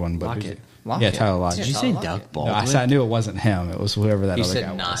 Doug Baldwin, but Lockett. yeah, Tyler Lockett. Did you Yeah, say Tyler Doug Lockett. No, Baldwin? I knew it wasn't him. It was whoever that He other said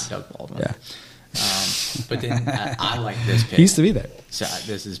guy not was. Doug Baldwin. Yeah. But then I like this pick. He used to be there. So this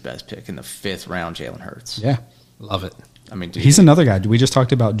is his best pick in the 5th round, Jalen Hurts. Yeah. Love it. I mean, dude, He's another guy. We just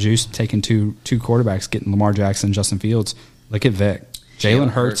talked about Juice taking two quarterbacks, getting Lamar Jackson, Justin Fields. Look at Vic.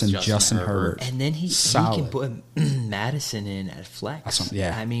 Jalen Hurts and Justin Herbert. And then he can Solid. put Madison in at flex. Awesome.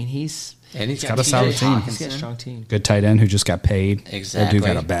 Yeah. I mean, he's he's got a solid team. he's got a strong team. Good tight end who just got paid. Exactly. That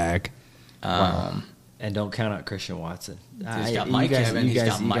dude got a bag. And don't count out Christian Watson. He's got Mike Evans, he's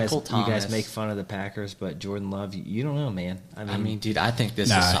got Michael You Thomas. guys make fun of the Packers, but Jordan Love, you don't know, man. I mean, dude, I think this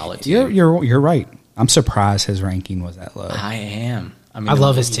is a solid team. You're right. I'm surprised his ranking was that low. I am. I mean, I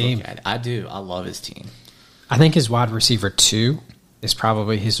love the his way you team. look at it, I do. I love his team. I think his wide receiver 2 is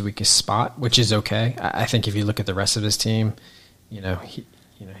probably his weakest spot, which is okay. I think if you look at the rest of his team,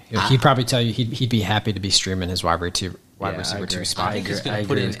 he'd probably tell you he'd be happy to be streaming his wide receiver I 2 agree. spot. I think he's going to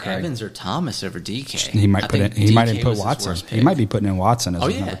put in Evans or Thomas over DK. He might I put in. think He might DK even put was his Watson. worst He pick. might be putting in Watson as Oh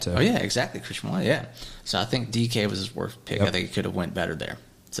his yeah. number 2. Oh yeah, exactly. Christian Watson. Yeah. So I think DK was his worst pick. Yep. I think he could have went better there.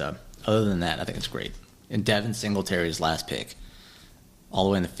 So other than that, I think it's great. And Devin Singletary's last pick, all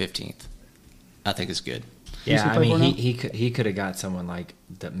the way in the 15th, I think is good. Yeah, he I play for mean, now? he could have got someone like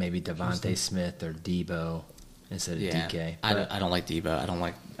maybe Devontae Smith or Debo instead of Yeah. DK. I don't like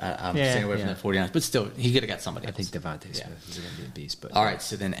Debo. I'm Yeah, staying away from yeah. the 49ers. But still, he could have got somebody I else. think Devontae Yeah. Smith is going to be a beast. But All right,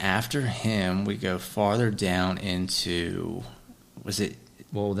 so then after him, we go farther down into, was it,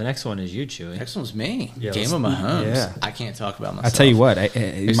 well, the next one is you, Chewy. next one was me. Yeah, Game of let's- Mahomes. yeah. I can't talk about I myself. tell you what, you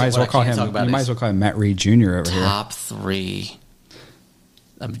Except might as well what I call can't him. talk about You might is as well call him Matt Reed Jr. over here. Top 3.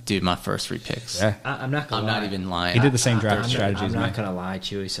 Dude, my first 3 picks. Yeah, I'm not going I'm to lie. not even lying. he did the same draft I'm strategy as me. not going to lie,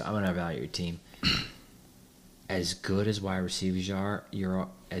 Chewy, so I'm going to evaluate your team. As good as wide receivers are, you're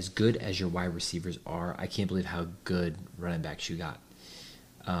as good as your wide receivers are. I can't believe how good running backs you got.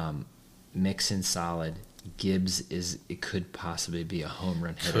 Mixon solid. Gibbs it could possibly be a home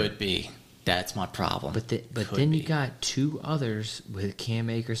run hitter. Could be. That's my problem. But Could then be. you got 2 others with Cam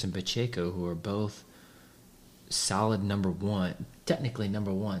Akers and Pacheco who are both solid technically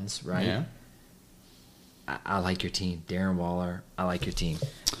number 1s, right? Yeah. I like your team. Darren Waller, I like your team.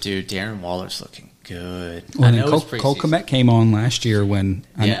 Dude, Darren Waller's looking good. Well, I and know then it's Cole preseason. Kmet came on last year when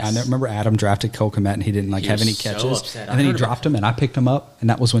Yes. I remember Adam drafted Cole Kmet and he didn't He have was any so catches, upset. I and then he heard dropped him and I picked him up, and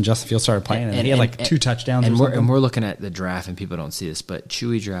that was when Justin Fields started playing, and he had like 2 touchdowns. And or something. we're looking at the draft, and people don't see this, but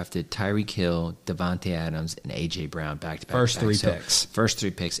Chewy drafted Tyreek Hill, Devontae Adams, and AJ Brown back to back. First to back. 3 So, picks. First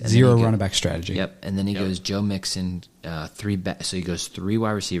 3 picks. And then 0 he running back strategy. Yep, and then he Yep. goes Joe Mixon, 3 back. So he goes 3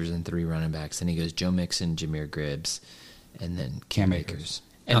 wide receivers and 3 running backs. Then he goes Joe Mixon, Jameer Gibbs, and then Cam Akers. Akers.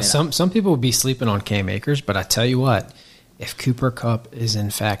 And Now, then some people would be sleeping on Cam Akers, but I tell you what, if Cooper Kupp is in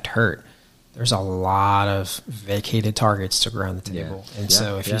fact hurt, there's a lot of vacated targets to go around the table. Yeah. And Yeah,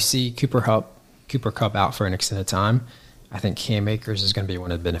 so if yeah. you see Cooper Kupp out for an extended time, I think Cam Akers is going to be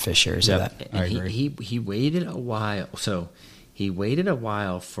one of the beneficiaries of that. And I agree. he waited a while. So he waited a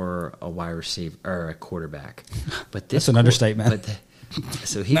while for a wide receiver or a quarterback. But this That's an understatement.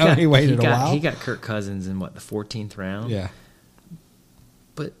 So he No, got he waited a while. He got Kirk Cousins in the 14th round. Yeah.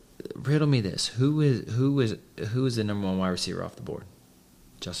 But riddle me this: who is the number 1 wide receiver off the board?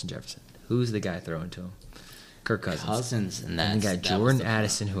 Justin Jefferson. Who's the guy throwing to him? Kirk Cousins. and And you got Jordan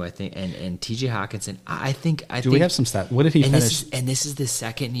Addison, who I think, and T.J. Hawkinson. I think. Do we have some stats? What did he finish? This is the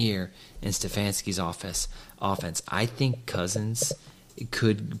second year in Stefanski's offense. I think Cousins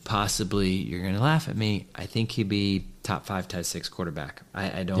could possibly. You're going to laugh at me. I think he'd be top 5, top 6 quarterback.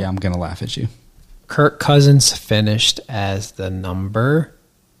 I don't. Yeah, I'm going to laugh at you. Kirk Cousins finished as the number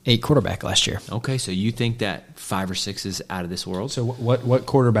 8 quarterback last year. Okay, so you think that 5 or 6 is out of this world? So what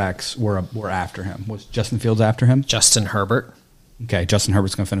quarterbacks were after him? Was Justin Fields after him? Justin Herbert, Okay, Justin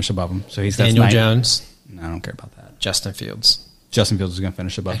Herbert's going to finish above him. So he's Daniel Jones, No, I don't care about that. Justin Fields. Justin Fields is going to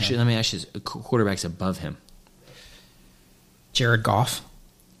finish above Actually, him. let me ask you this. Quarterbacks above him. Jared Goff,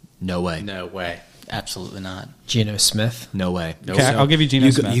 No way. No way. Absolutely not. Geno Smith, No way. Okay, I'll give you Geno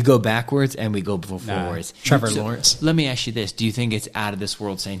Smith. You go backwards, and we go forwards. Trevor Lawrence. Let me ask you this. Do you think it's out of this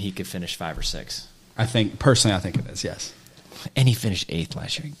world saying he could finish 5 or 6? I think it is, yes. And he finished 8th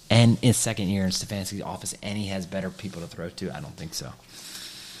last year. And his second year in Stefanski's office, and he has better people to throw to? I don't think so.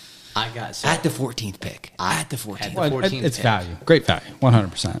 At the 14th pick. At the 14th. At the Well, 14th it's pick. value. Great value,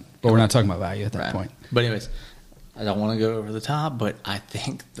 100%. But we're not talking about value at that Right. point. But anyways, I don't want to go over the top, but I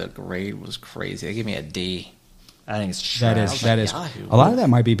think the grade was crazy. They gave me a D. I think it's That trash. is. Yahoo. A lot of that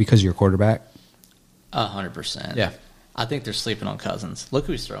might be because of your quarterback. 100%. Yeah. I think they're sleeping on Cousins. Look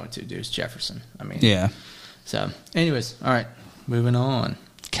who he's throwing to, Deuce Jefferson. I mean, Yeah. So, anyways, all right, moving on.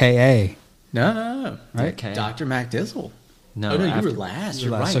 KA. No. Right? Okay. Dr. Mac Dizzle. No, Oh, no, you after- were last. You're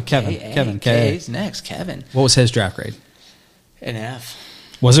You're last. right. So Kevin, K.A. Kevin. K.A.'s next. Kevin. What was his draft grade? An F.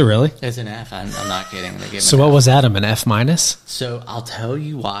 Was it really? It's an F. I'm not kidding. They gave him So an what F. was Adam, an F minus? So I'll tell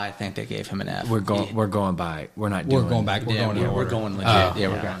you why I think they gave him an F. We're going by. We're not We're doing going back. We're going in we're order. going legit. Oh, yeah,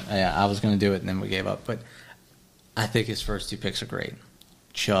 we're yeah. going. Yeah, I was going to do it, and then we gave up. But I think his first 2 picks are great.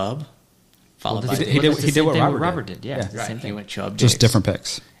 Chubb, followed by He did what Robert did. Yeah. Yeah, it's the right. same He thing. went Chubb, Just Diggs. different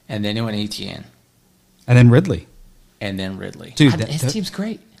picks. and then he went ETN, And then Ridley. and then Ridley. Dude, His team's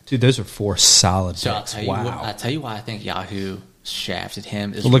great. Dude, those are 4 solid So I'll picks. tell you, Wow. I'll tell you why I think Yahoo shafted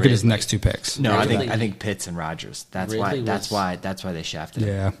him. Is Well, look at his Ridley. next 2 picks. No, Ridley- I think Pitts and Rodgers. That's Ridley why was- that's why they shafted him.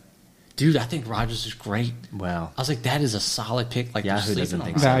 Yeah. Dude, I think Rodgers is great. Well, I was like, that is a solid pick. Like Yahoo they're doesn't sleeping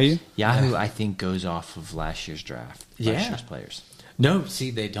think on so. Value. Yahoo, I think, goes off of last year's draft. Yeah. Last year's players. No,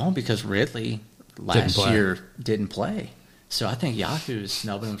 see, they don't because Ridley last play. year didn't play. So I think Yahoo is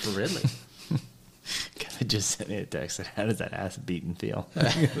snubbing him for Ridley. I just sent me a text. How does that ass beaten feel?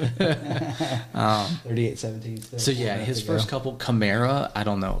 38-17. So yeah, his first couple, Kamara, I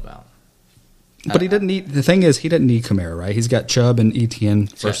don't know about. But he didn't need. The thing is, he didn't need Kamara, right? He's got Chubb and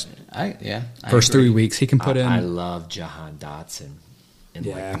ETN first I first agree. 3 weeks. He can put in. I love Jahan Dotson in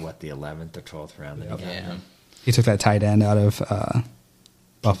Yeah. the 11th or 12th round. That he got Yeah. him. He took that tight end out of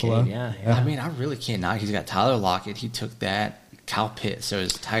Buffalo. Yeah. I mean, I really can't knock. He's got Tyler Lockett. He took that. Kyle Pitts, so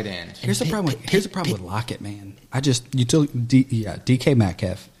his tight end. Here's the problem. With Lockett, man. You took DK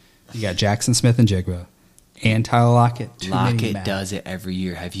Metcalf. You got Jackson Smith and Jigba, and Tyler Lockett. Too many Lockett Mac. does it every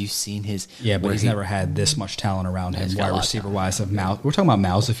year. Have you seen his? Yeah, but where he's he- never had this much talent around him, He's got a wide lot of receiver talent. wise. We're talking about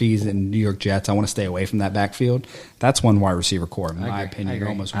Mousefees and New York Jets. I want to stay away from that backfield. That's one wide receiver core, in I my agree. opinion. I You agree.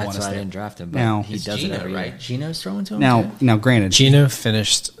 almost That's want to why I stay. didn't draft him. But Now- he It's does Geno, it every right? year. Geno's throwing to him. too? Now, granted, Geno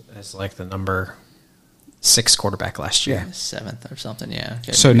finished as like the number 6 quarterback last year. Yeah. 7th or something. Yeah.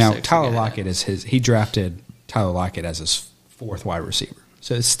 Okay, So maybe now 6th, Tyler yeah. Lockett is his. He drafted Tyler Lockett as his 4th wide receiver.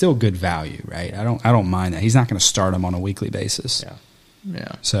 So it's still good value, right? I don't mind that. He's not going to start him on a weekly basis. Yeah.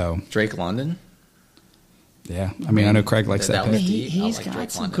 Yeah. So Drake London. yeah, I mean I know Craig likes that was pick. deep. I He's like got Drake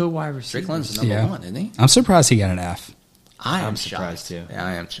some London. good wide Drake receivers. London's number Yeah. 1, isn't he? I'm surprised he got an F. I'm surprised, shocked. too. Yeah,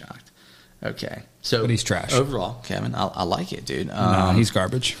 I am shocked. Okay. So But he's trash. Overall, Kevin, I like it, dude. No, he's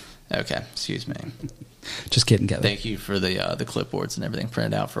garbage. okay. Excuse me. Just kidding, Kevin. Thank you for the clipboards and everything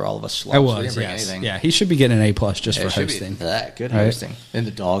printed out for all of us. I Schlubs. We was, didn't bring yes. anything. Yeah, he should be getting an A+ just Yeah, for it should be hosting. that good Right? hosting. And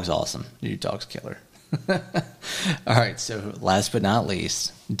the dog's awesome. Your dog's killer. All right. So last but not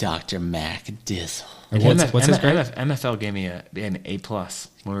least, Dr. Mac Dizzle. What's his grade? MFL gave me an A+ when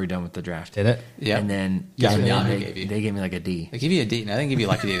we were done with the draft. Did it? Yeah. And then Yeah, and then Yahoo they, gave you. they gave me like a D. They give you a D. No, they didn't give you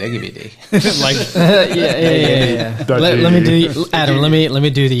like a D. They give you a D. Yeah. Let me do Adam. Let me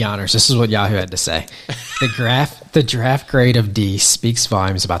do the honors. This is what Yahoo had to say. The draft grade of D speaks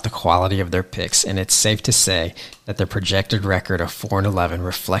volumes about the quality of their picks, and it's safe to say that their projected record of 4-11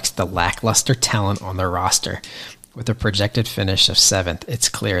 reflects the lackluster talent on their roster. With a projected finish of 7th, it's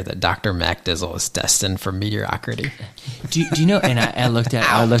clear that Dr. Mac Dizzle is destined for mediocrity. Do you know? And I looked at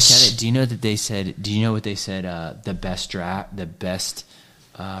it. Do you know that they said? Do you know what they said? The best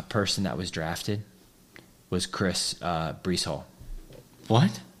person that was drafted was Chris Brees Hall.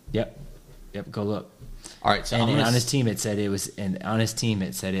 What? Yep. Go look. All right, so and I'm gonna on his s- team it said it was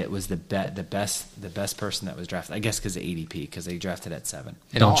the best person that was drafted. I guess because of ADP, because they drafted at 7.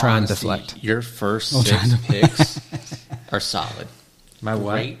 in Don't all try and honesty, deflect. Your first Don't try 6 and picks are solid. My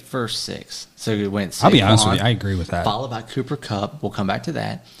what? Great first 6. So we went. I'll be honest with Saquon, you, I agree with that. Followed by Cooper Kupp. We'll come back to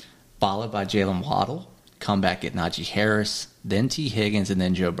that. Followed by Jalen Waddle. Come back at Najee Harris, then T. Higgins, and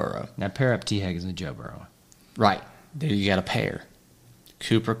then Joe Burrow. Now pair up T. Higgins and Joe Burrow. Right. There you got a pair.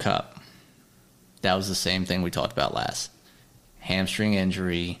 Cooper Kupp. That was the same thing we talked about last. Hamstring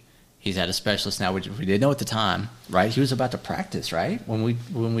injury. He's at a specialist now, which we didn't know at the time, right? He was about to practice, right? When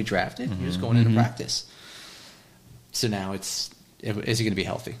we drafted, he was going into practice. So now is he going to be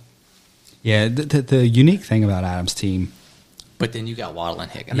healthy? Yeah, the unique thing about Adam's team, But then you got Waddle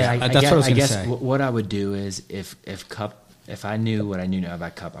and Higgins. Yeah, that's what I was gonna say. What I would do is if I knew what I knew now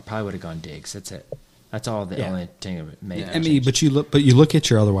about Cup, I probably would have gone Diggs. That's it. That's all the Yeah. only thing that made. Yeah. I mean, but you look at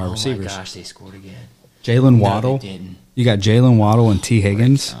your other wide oh receivers. my gosh, they scored again. Jalen No, Waddle. they didn't. You got Jalen Waddle and T.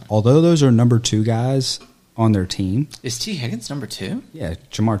 Higgins. Great. Although those are number 2 guys on their team. Is T. Higgins number 2? Yeah,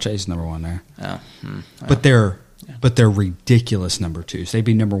 Jamar Chase is number 1 there. Oh, But they're ridiculous number 2s. They'd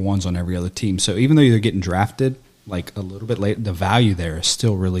be number 1s on every other team. So even though they're getting drafted like a little bit late, the value there is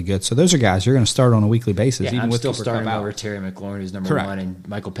still really good. So those are guys you're going to start on a weekly basis. Yeah, even I'm with still Cooper starting Kupp out. over Terry McLaurin, who's number Correct. 1, and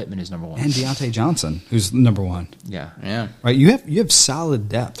Michael Pittman is number 1. And Deontay Johnson, who's number 1. Yeah. yeah. Right, you have solid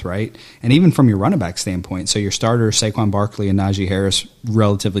depth, right? And even from your running back standpoint, so your starters, Saquon Barkley and Najee Harris,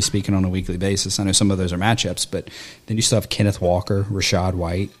 relatively speaking, on a weekly basis. I know some of those are matchups, but then you still have Kenneth Walker, Rashad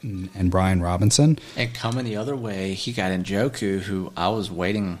White, and Brian Robinson. And coming the other way, he got Njoku, who I was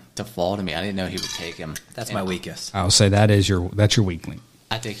waiting to fall to me. I didn't know he would take him. That's And my weakest. I'll say that's your weak link.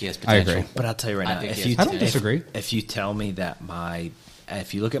 I think he has I potential. agree. But I'll tell you right I now, think if he you has I don't disagree. if you tell me that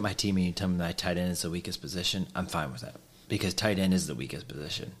if you look at my team and you tell me my tight end is the weakest position, I'm fine with that because tight end is the weakest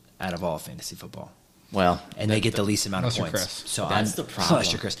position out of all fantasy football. Well, And they get the least amount of Unless you're points. Chris. So That's I'm, the problem,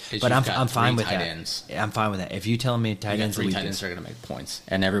 Unless you're Chris. is But you've got I'm fine three with tight that. ends. Yeah, I'm fine with that. If you tell me tight you got ends the 3 tight ends weakest, that are going to make points,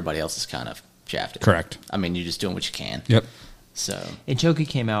 and everybody else is kind of shafted. Correct. I mean, you're just doing what you can. Yep. So and Choki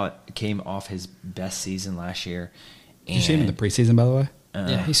came off his best season last year. Did you see him in the preseason, by the way?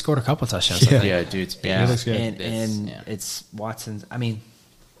 Yeah, he scored a couple touchdowns. I Yeah. think. yeah, dude's Yeah, looks good. and yeah. it's Watson's. I mean,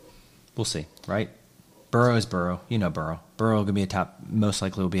 we'll see, right? Burrow is Burrow. You know Burrow. Burrow will be most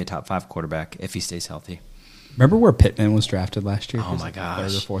likely will be a top 5 quarterback if he stays healthy. Remember where Pittman was drafted last year? Oh, He was my like gosh.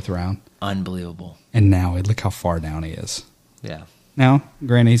 3rd or 4th round. Unbelievable. And now, look how far down he is. Yeah. Now,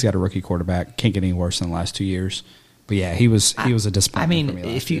 granted, he's got a rookie quarterback. Can't get any worse than the last 2 years. But yeah, he was a disappointment I mean, for me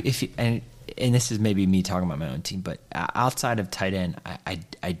last if year. you and this is maybe me talking about my own team, but outside of tight end,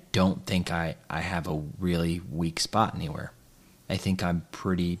 I don't think I have a really weak spot anywhere. I think I'm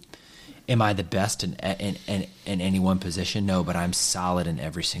pretty. Am I the best in any one position? No, but I'm solid in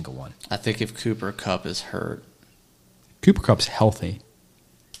every single one. I think if Cooper Kupp is hurt, Cooper Kupp's healthy.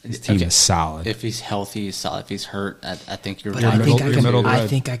 His team Okay. is solid. if he's healthy, he's solid. If he's hurt, I think you're But right. I think you're middle of the I road.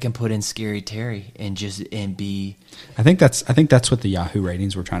 think I can put in Scary Terry and be. I think that's what the Yahoo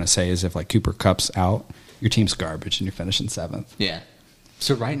ratings were trying to say is if like Cooper Kupp's out, your team's garbage and you're finishing 7th. Yeah.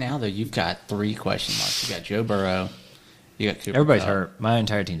 So right now, though, you've got 3 question marks. You got Joe Burrow. You got Cooper Everybody's Kupp. hurt. My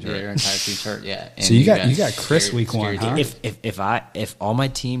entire team's Yeah, hurt. your entire team's hurt. Yeah. And So you got Chris Scary- week 1, Scary huh? Terry. If all my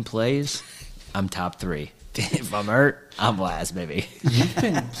team plays, I'm top 3. If I'm hurt, I'm last, baby. You've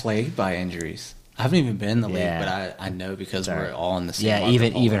been plagued by injuries. I haven't even been in the league, Yeah. but I know because Sorry. we're all in the same. Yeah, Marco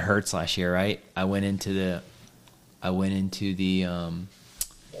even Polo. Hurts last year, right? I went into the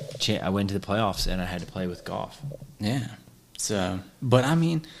playoffs and I had to play with Goff. Yeah. So, but I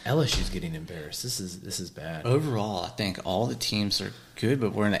mean, LSU's getting embarrassed. This is bad. overall, I think all the teams are good,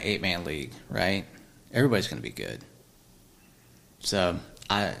 but we're in an 8-man league, right? Everybody's going to be good. So,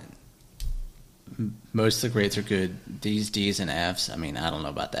 most of the grades are good. These D's and F's, I mean, I don't know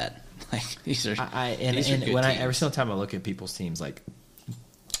about that. Like these are these are good Every teams. single time I look at people's teams, like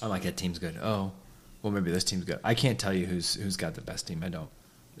I'm like that team's good. Oh, well maybe this team's good. I can't tell you who's got the best team. I don't.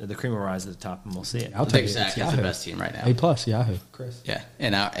 The cream will rise at the top, and we'll see it. I'll I tell think you, Zach it's is the Yahoo. best team right now. A+ Yahoo. Chris. Yeah,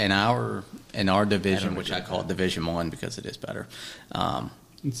 in our division, which I agree call with Division 1 because it is better.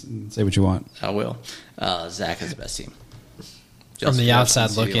 Say what you want. I will. Zach has the best team. From the Justin outside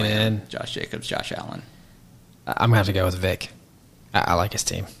Fields, looking CeeDee Lamb, in. Josh Jacobs, Josh Allen. I'm gonna have to go with Vic. I like his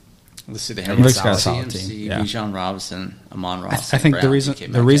team. Let's see the Vic's got a Harrison, solid team, CMC, yeah. Bijan Robinson, Amon Ross. I think Brown, the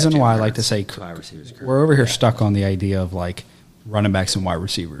DK reason Metcalf, why I Jalen like to Hurts. say Wide receivers, correct. we're over here stuck on the idea of like running backs and wide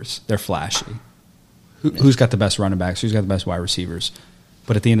receivers. They're flashy. Who's got the best running backs? Who's got the best wide receivers?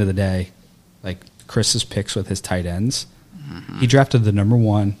 But at the end of the day, like Chris's picks with his tight ends, he drafted the number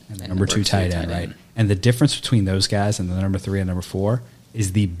 1 and the number 2 tight end, right? And the difference between those guys and the number 3 and number 4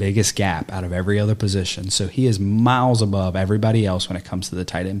 is the biggest gap out of every other position. So he is miles above everybody else when it comes to the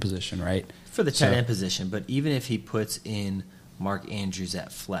tight end position, right? For the tight end position, but even if he puts in Mark Andrews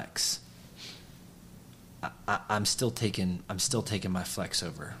at flex, I'm still taking my flex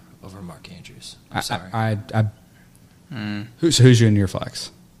over Mark Andrews. I'm sorry. Who's you in your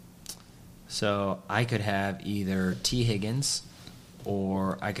flex? So I could have either T. Higgins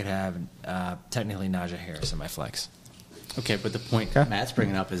or I could have technically Najee Harris in my flex. Okay, but the point Matt's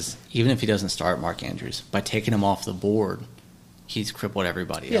bringing up is even if he doesn't start Mark Andrews, by taking him off the board, he's crippled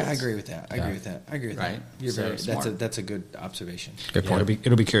everybody else. Yeah, I agree with that. I agree with right? that. You're so very smart. that's a good observation. Good point.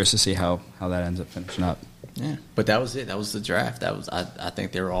 It'll be curious to see how that ends up finishing up. Yeah, but that was it. That was the draft. That was I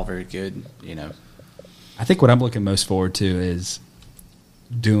think they were all very good. I think what I'm looking most forward to is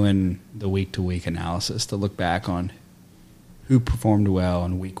doing the week-to-week analysis to look back on who performed well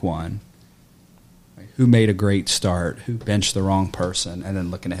in week 1, who made a great start, who benched the wrong person, and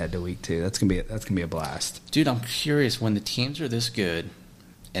then looking ahead to week 2. That's gonna be a blast. Dude, I'm curious when the teams are this good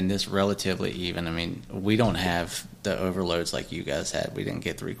and this relatively even. I mean, we don't have the overloads like you guys had. We didn't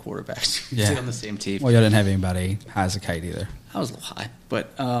get 3 quarterbacks sit on the same team. Well, you didn't have anybody high as a kite either. I was a little high, but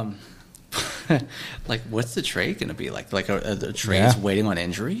like, what's the trade going to be like? Like, are the trades waiting on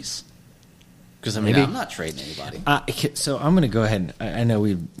injuries? Because I mean, I'm not trading anybody. So I'm going to go ahead. I know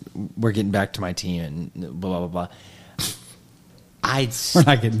we're getting back to my team and blah blah blah. We're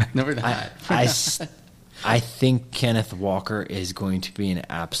not getting back. No, we're not. I think Kenneth Walker is going to be an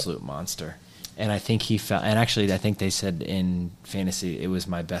absolute monster, and I think he fell. And actually, I think they said in fantasy it was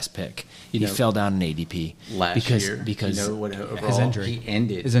my best pick. He fell down in ADP last year because what overall his injury. He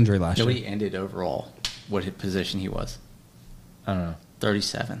ended his injury last year. Nobody ended overall. What position he was? I don't know.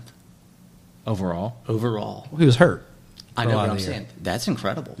 37th overall. Overall, well, he was hurt. I know what I'm saying. That's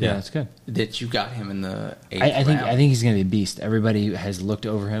incredible. Yeah, that's good. That you got him in the 8th I think round. he's going to be a beast. Everybody has looked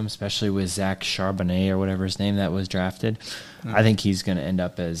over him, especially with Zach Charbonnet or whatever his name that was drafted. Mm-hmm. I think he's going to end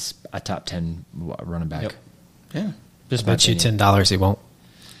up as a top 10 running back. Yep. Yeah, just bet you $10 he won't.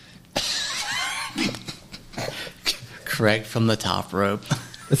 Craig from the top rope.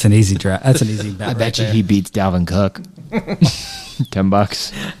 That's an easy draft. That's an easy bet. I bet you he beats Dalvin Cook.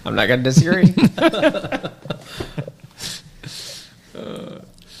 $10. I'm not going to disagree.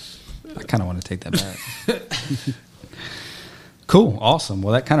 I kind of want to take that back. Cool. Awesome.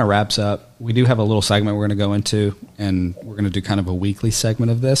 Well, that kind of wraps up. We do have a little segment we're going to go into, and we're going to do kind of a weekly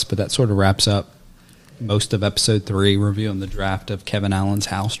segment of this, but that sort of wraps up most of episode 3, reviewing the draft of Kevin Allen's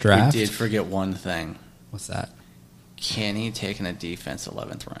house draft. We did forget one thing. What's that? Kenny taking a defense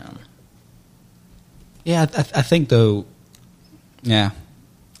 11th round. Yeah, I think, though, yeah.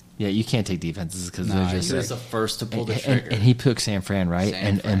 Yeah, you can't take defenses because he was the first to pull the trigger. And he took San Fran, right?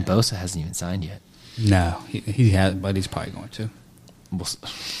 And Bosa hasn't even signed yet. No, he has, but he's probably going to.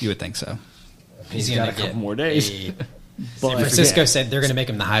 You would think so. He's got a couple more days. San Francisco said they're going to make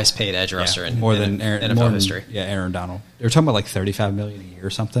him the highest paid edge rusher in more than NFL history. Yeah, Aaron Donald. They were talking about like $35 million a year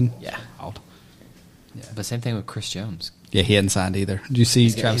or something. Yeah. Wild. Yeah. But same thing with Chris Jones. Yeah, he hadn't signed either. Did you see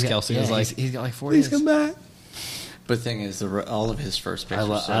Travis Kelce was like, he's got like 4 days. Please come back. But the thing is, all of his first picks.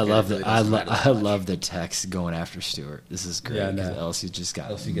 I love the text going after Stewart. This is great. Yeah, LSU just got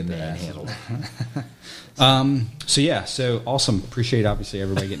manhandled. So awesome. Appreciate obviously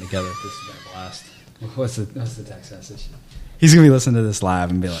everybody getting together. This has been a blast. What's the text message? He's gonna be listening to this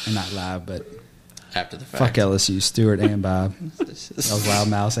live and be like, not live, but after the fact. Fuck LSU, Stewart and Bob. That was loud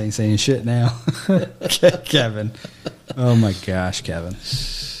mouth ain't saying shit now. Kevin. Oh my gosh, Kevin.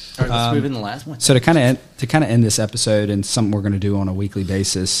 All right, let's move in the last one. So to kind of end this episode, and something we're going to do on a weekly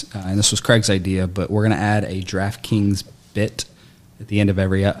basis, and this was Craig's idea, but we're going to add a DraftKings bit at the end of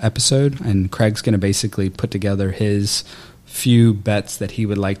every episode, and Craig's going to basically put together his few bets that he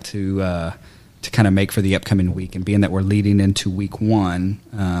would like to kind of make for the upcoming week. And being that we're leading into week 1,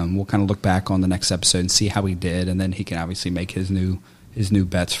 we'll kind of look back on the next episode and see how he did, and then he can obviously make his new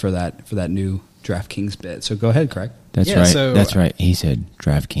bets for that new DraftKings bit. So go ahead, Craig. That's right. So, that's right. He said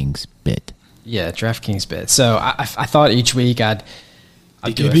DraftKings bit. Yeah, DraftKings bit. So I thought each week I'd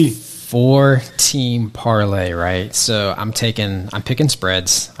do a 4-team parlay, right? So I'm picking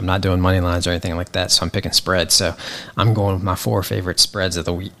spreads. I'm not doing money lines or anything like that. So I'm picking spreads. So I'm going with my 4 favorite spreads of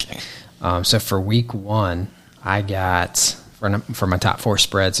the week. So for week 1, I got for my top 4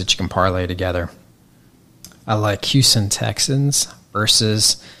 spreads that you can parlay together. I like Houston Texans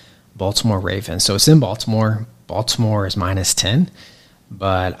versus Baltimore Ravens. So it's in Baltimore. Baltimore is -10,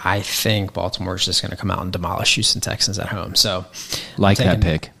 but I think Baltimore is just going to come out and demolish Houston Texans at home. So, that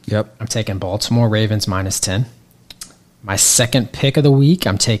pick. Yep. I'm taking Baltimore Ravens -10. My second pick of the week,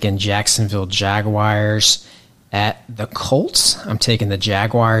 I'm taking Jacksonville Jaguars At the Colts, I'm taking the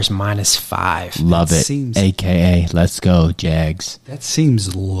Jaguars -5. Love it. Seems- AKA, let's go, Jags. That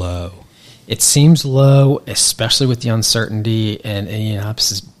seems low. It seems low, especially with the uncertainty in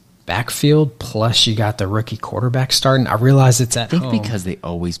Indianapolis' backfield. Plus, you got the rookie quarterback starting. I realize it's at I think home. because they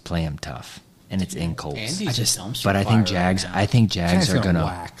always play them tough, and it's in Colts. Andy's a dumpster But I think fire Jags. right now. I think Jags Jags are gonna gonna.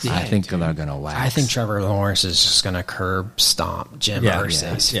 wax. I think they're gonna wax. I think Trevor Lawrence is just going to curb stomp Jim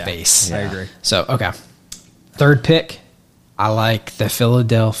Irsay's face. I agree. So, okay. Third pick, I like the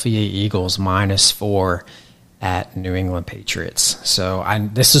Philadelphia Eagles -4 at New England Patriots. So,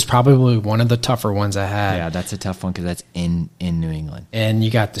 this is probably one of the tougher ones I had. Yeah, that's a tough one because that's in New England. And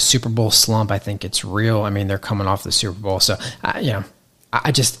you got the Super Bowl slump. I think it's real. I mean, they're coming off the Super Bowl. So,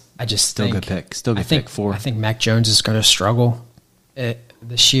 I just Still think, good pick. Still good I think, pick. 4. I think Mac Jones is going to struggle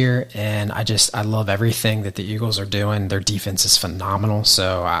this year, and I love everything that the Eagles are doing. Their defense is phenomenal.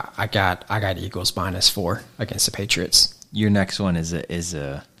 So I got Eagles -4 against the Patriots. Your next one is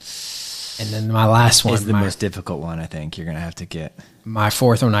a And then my last one is the most difficult one. I think you're gonna have to get. my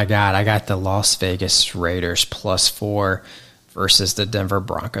fourth one I got the Las Vegas Raiders +4 versus the Denver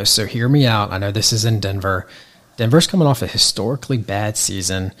Broncos. So hear me out. I know this is in Denver. Denver's coming off a historically bad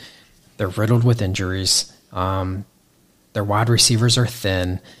season. They're riddled with injuries. Their wide receivers are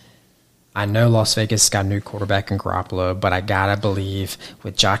thin. I know Las Vegas got a new quarterback in Garoppolo, but I gotta believe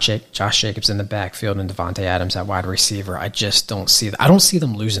with Josh Jacobs in the backfield and Devontae Adams at wide receiver, I just don't see. I don't see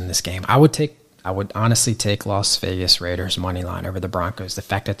them losing this game. I would honestly take Las Vegas Raiders money line over the Broncos. The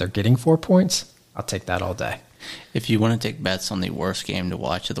fact that they're getting 4 points, I'll take that all day. If you want to take bets on the worst game to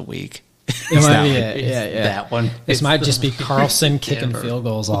watch of the week, That one. This might just be Carlson kicking Denver. field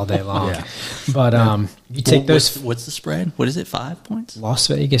goals all day long. Yeah. But you take those What's the spread? What is it? 5 points? Las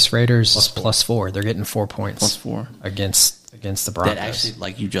Vegas Raiders Plus four. +4. They're getting 4 points +4. against the Broncos. That actually,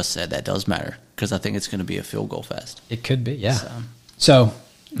 like you just said, that does matter because I think it's going to be a field goal fest. It could be, yeah. So, So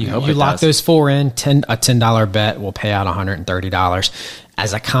You you hope it lock does. those 4 in. A $10 bet will pay out $130.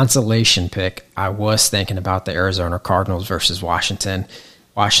 As a consolation pick, I was thinking about the Arizona Cardinals versus Washington.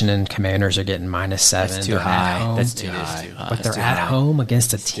 Washington Commanders are getting -7. That's too They're at high. home. That's too It is high. too high. But It's they're too at high. home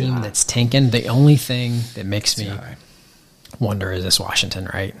against a team that's tanking. The only thing that makes me wonder is this Washington,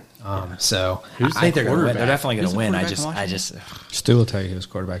 right? So I think they're going to win. quarterback? They're definitely going Who's to the win. I quarterback in just. Stu will tell you who his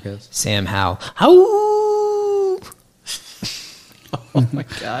quarterback is. Sam Howell. Oh my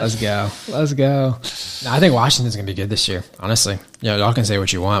gosh. Let's go. No, I think Washington's going to be good this year. Honestly, y'all can say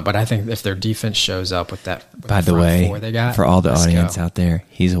what you want, but I think if their defense shows up with that, with By the front way, four they got, for all the let's audience go. out there,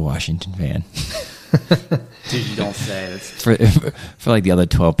 he's a Washington fan. Dude, you don't say. It's For like the other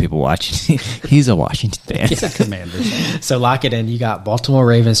 12 people watching, he's a Washington fan. He's a Commanders. So lock it in. You got Baltimore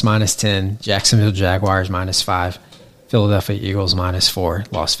Ravens -10, Jacksonville Jaguars -5, Philadelphia Eagles -4,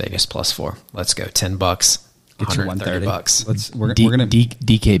 Las Vegas +4. Let's go. $10. Get you $130. $130. We're D- gonna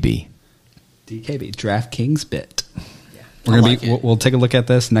DKB. DKB DraftKings bit. I We're gonna like it. we'll take a look at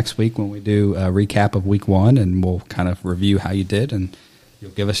this next week when we do a recap of week 1, and we'll kind of review how you did, and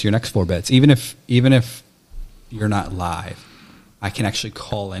you'll give us your next 4 bets. Even if you're not live, I can actually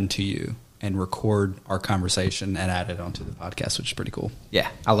call into you and record our conversation and add it onto the podcast, which is pretty cool. Yeah,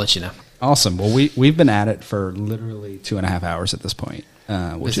 I'll let you know. Awesome. Well, we've been at it for literally 2.5 hours at this point,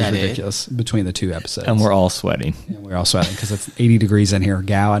 which Is is that it? ridiculous between the 2 episodes. And we're all sweating. And we're all sweating because it's 80 degrees in here.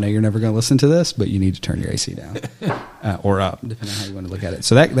 Gal, I know you're never going to listen to this, but you need to turn your AC down or up, depending on how you want to look at it.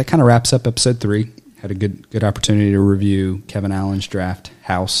 So that kind of wraps up episode 3. Had a good opportunity to review Kevin Allen's draft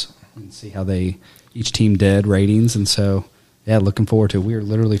house and see how each team did ratings. And so, yeah, looking forward to it. We are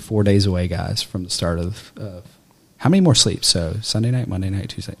literally 4 days away, guys, from the start of how many more sleeps? So Sunday night, Monday night,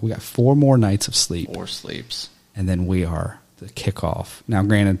 Tuesday. We got 4 more nights of sleep. 4 sleeps. And then we are the kickoff. Now,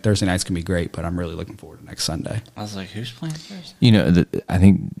 granted, Thursday nights can be great, but I'm really looking forward to next Sunday. I was like, who's playing Thursday? You know, I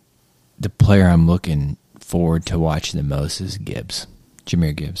think the player I'm looking forward to watching the most is Gibbs,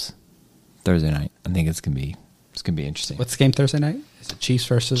 Jahmyr Gibbs. Thursday night. I think it's gonna be interesting. What's the game Thursday night? Is it Chiefs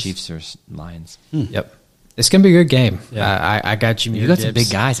versus Chiefs versus Lions? Yep. It's going to be a good game. Yeah. I got you. You got some big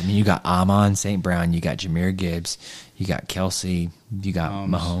guys. I mean, you got Amon St. Brown, you got Jahmyr Gibbs, you got Kelsey, you got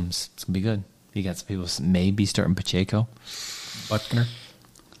Mahomes. It's gonna be good. You got some people maybe starting Pacheco. Buckner.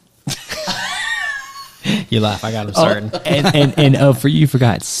 You laugh. I got him starting. And for you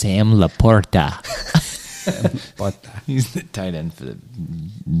forgot Sam Laporta. but He's the tight end for the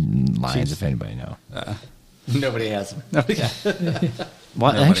Lions, if anybody knows. Nobody has him.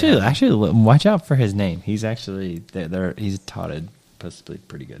 Well, actually, watch out for his name. He's actually he's touted possibly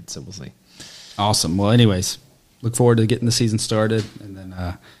pretty good. So we'll see. awesome. Well, anyways, look forward to getting the season started, and then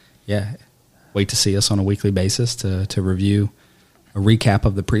wait to see us on a weekly basis to review a recap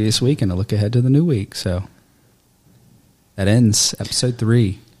of the previous week and a look ahead to the new week. So That ends episode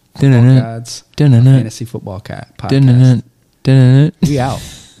 3. Football Dun-dun-dun. Gods, Dun-dun-dun. Fantasy Football Podcast. Dun-dun-dun. Dun-dun-dun. We out.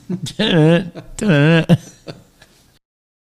 Dun-dun-dun. Dun-dun-dun.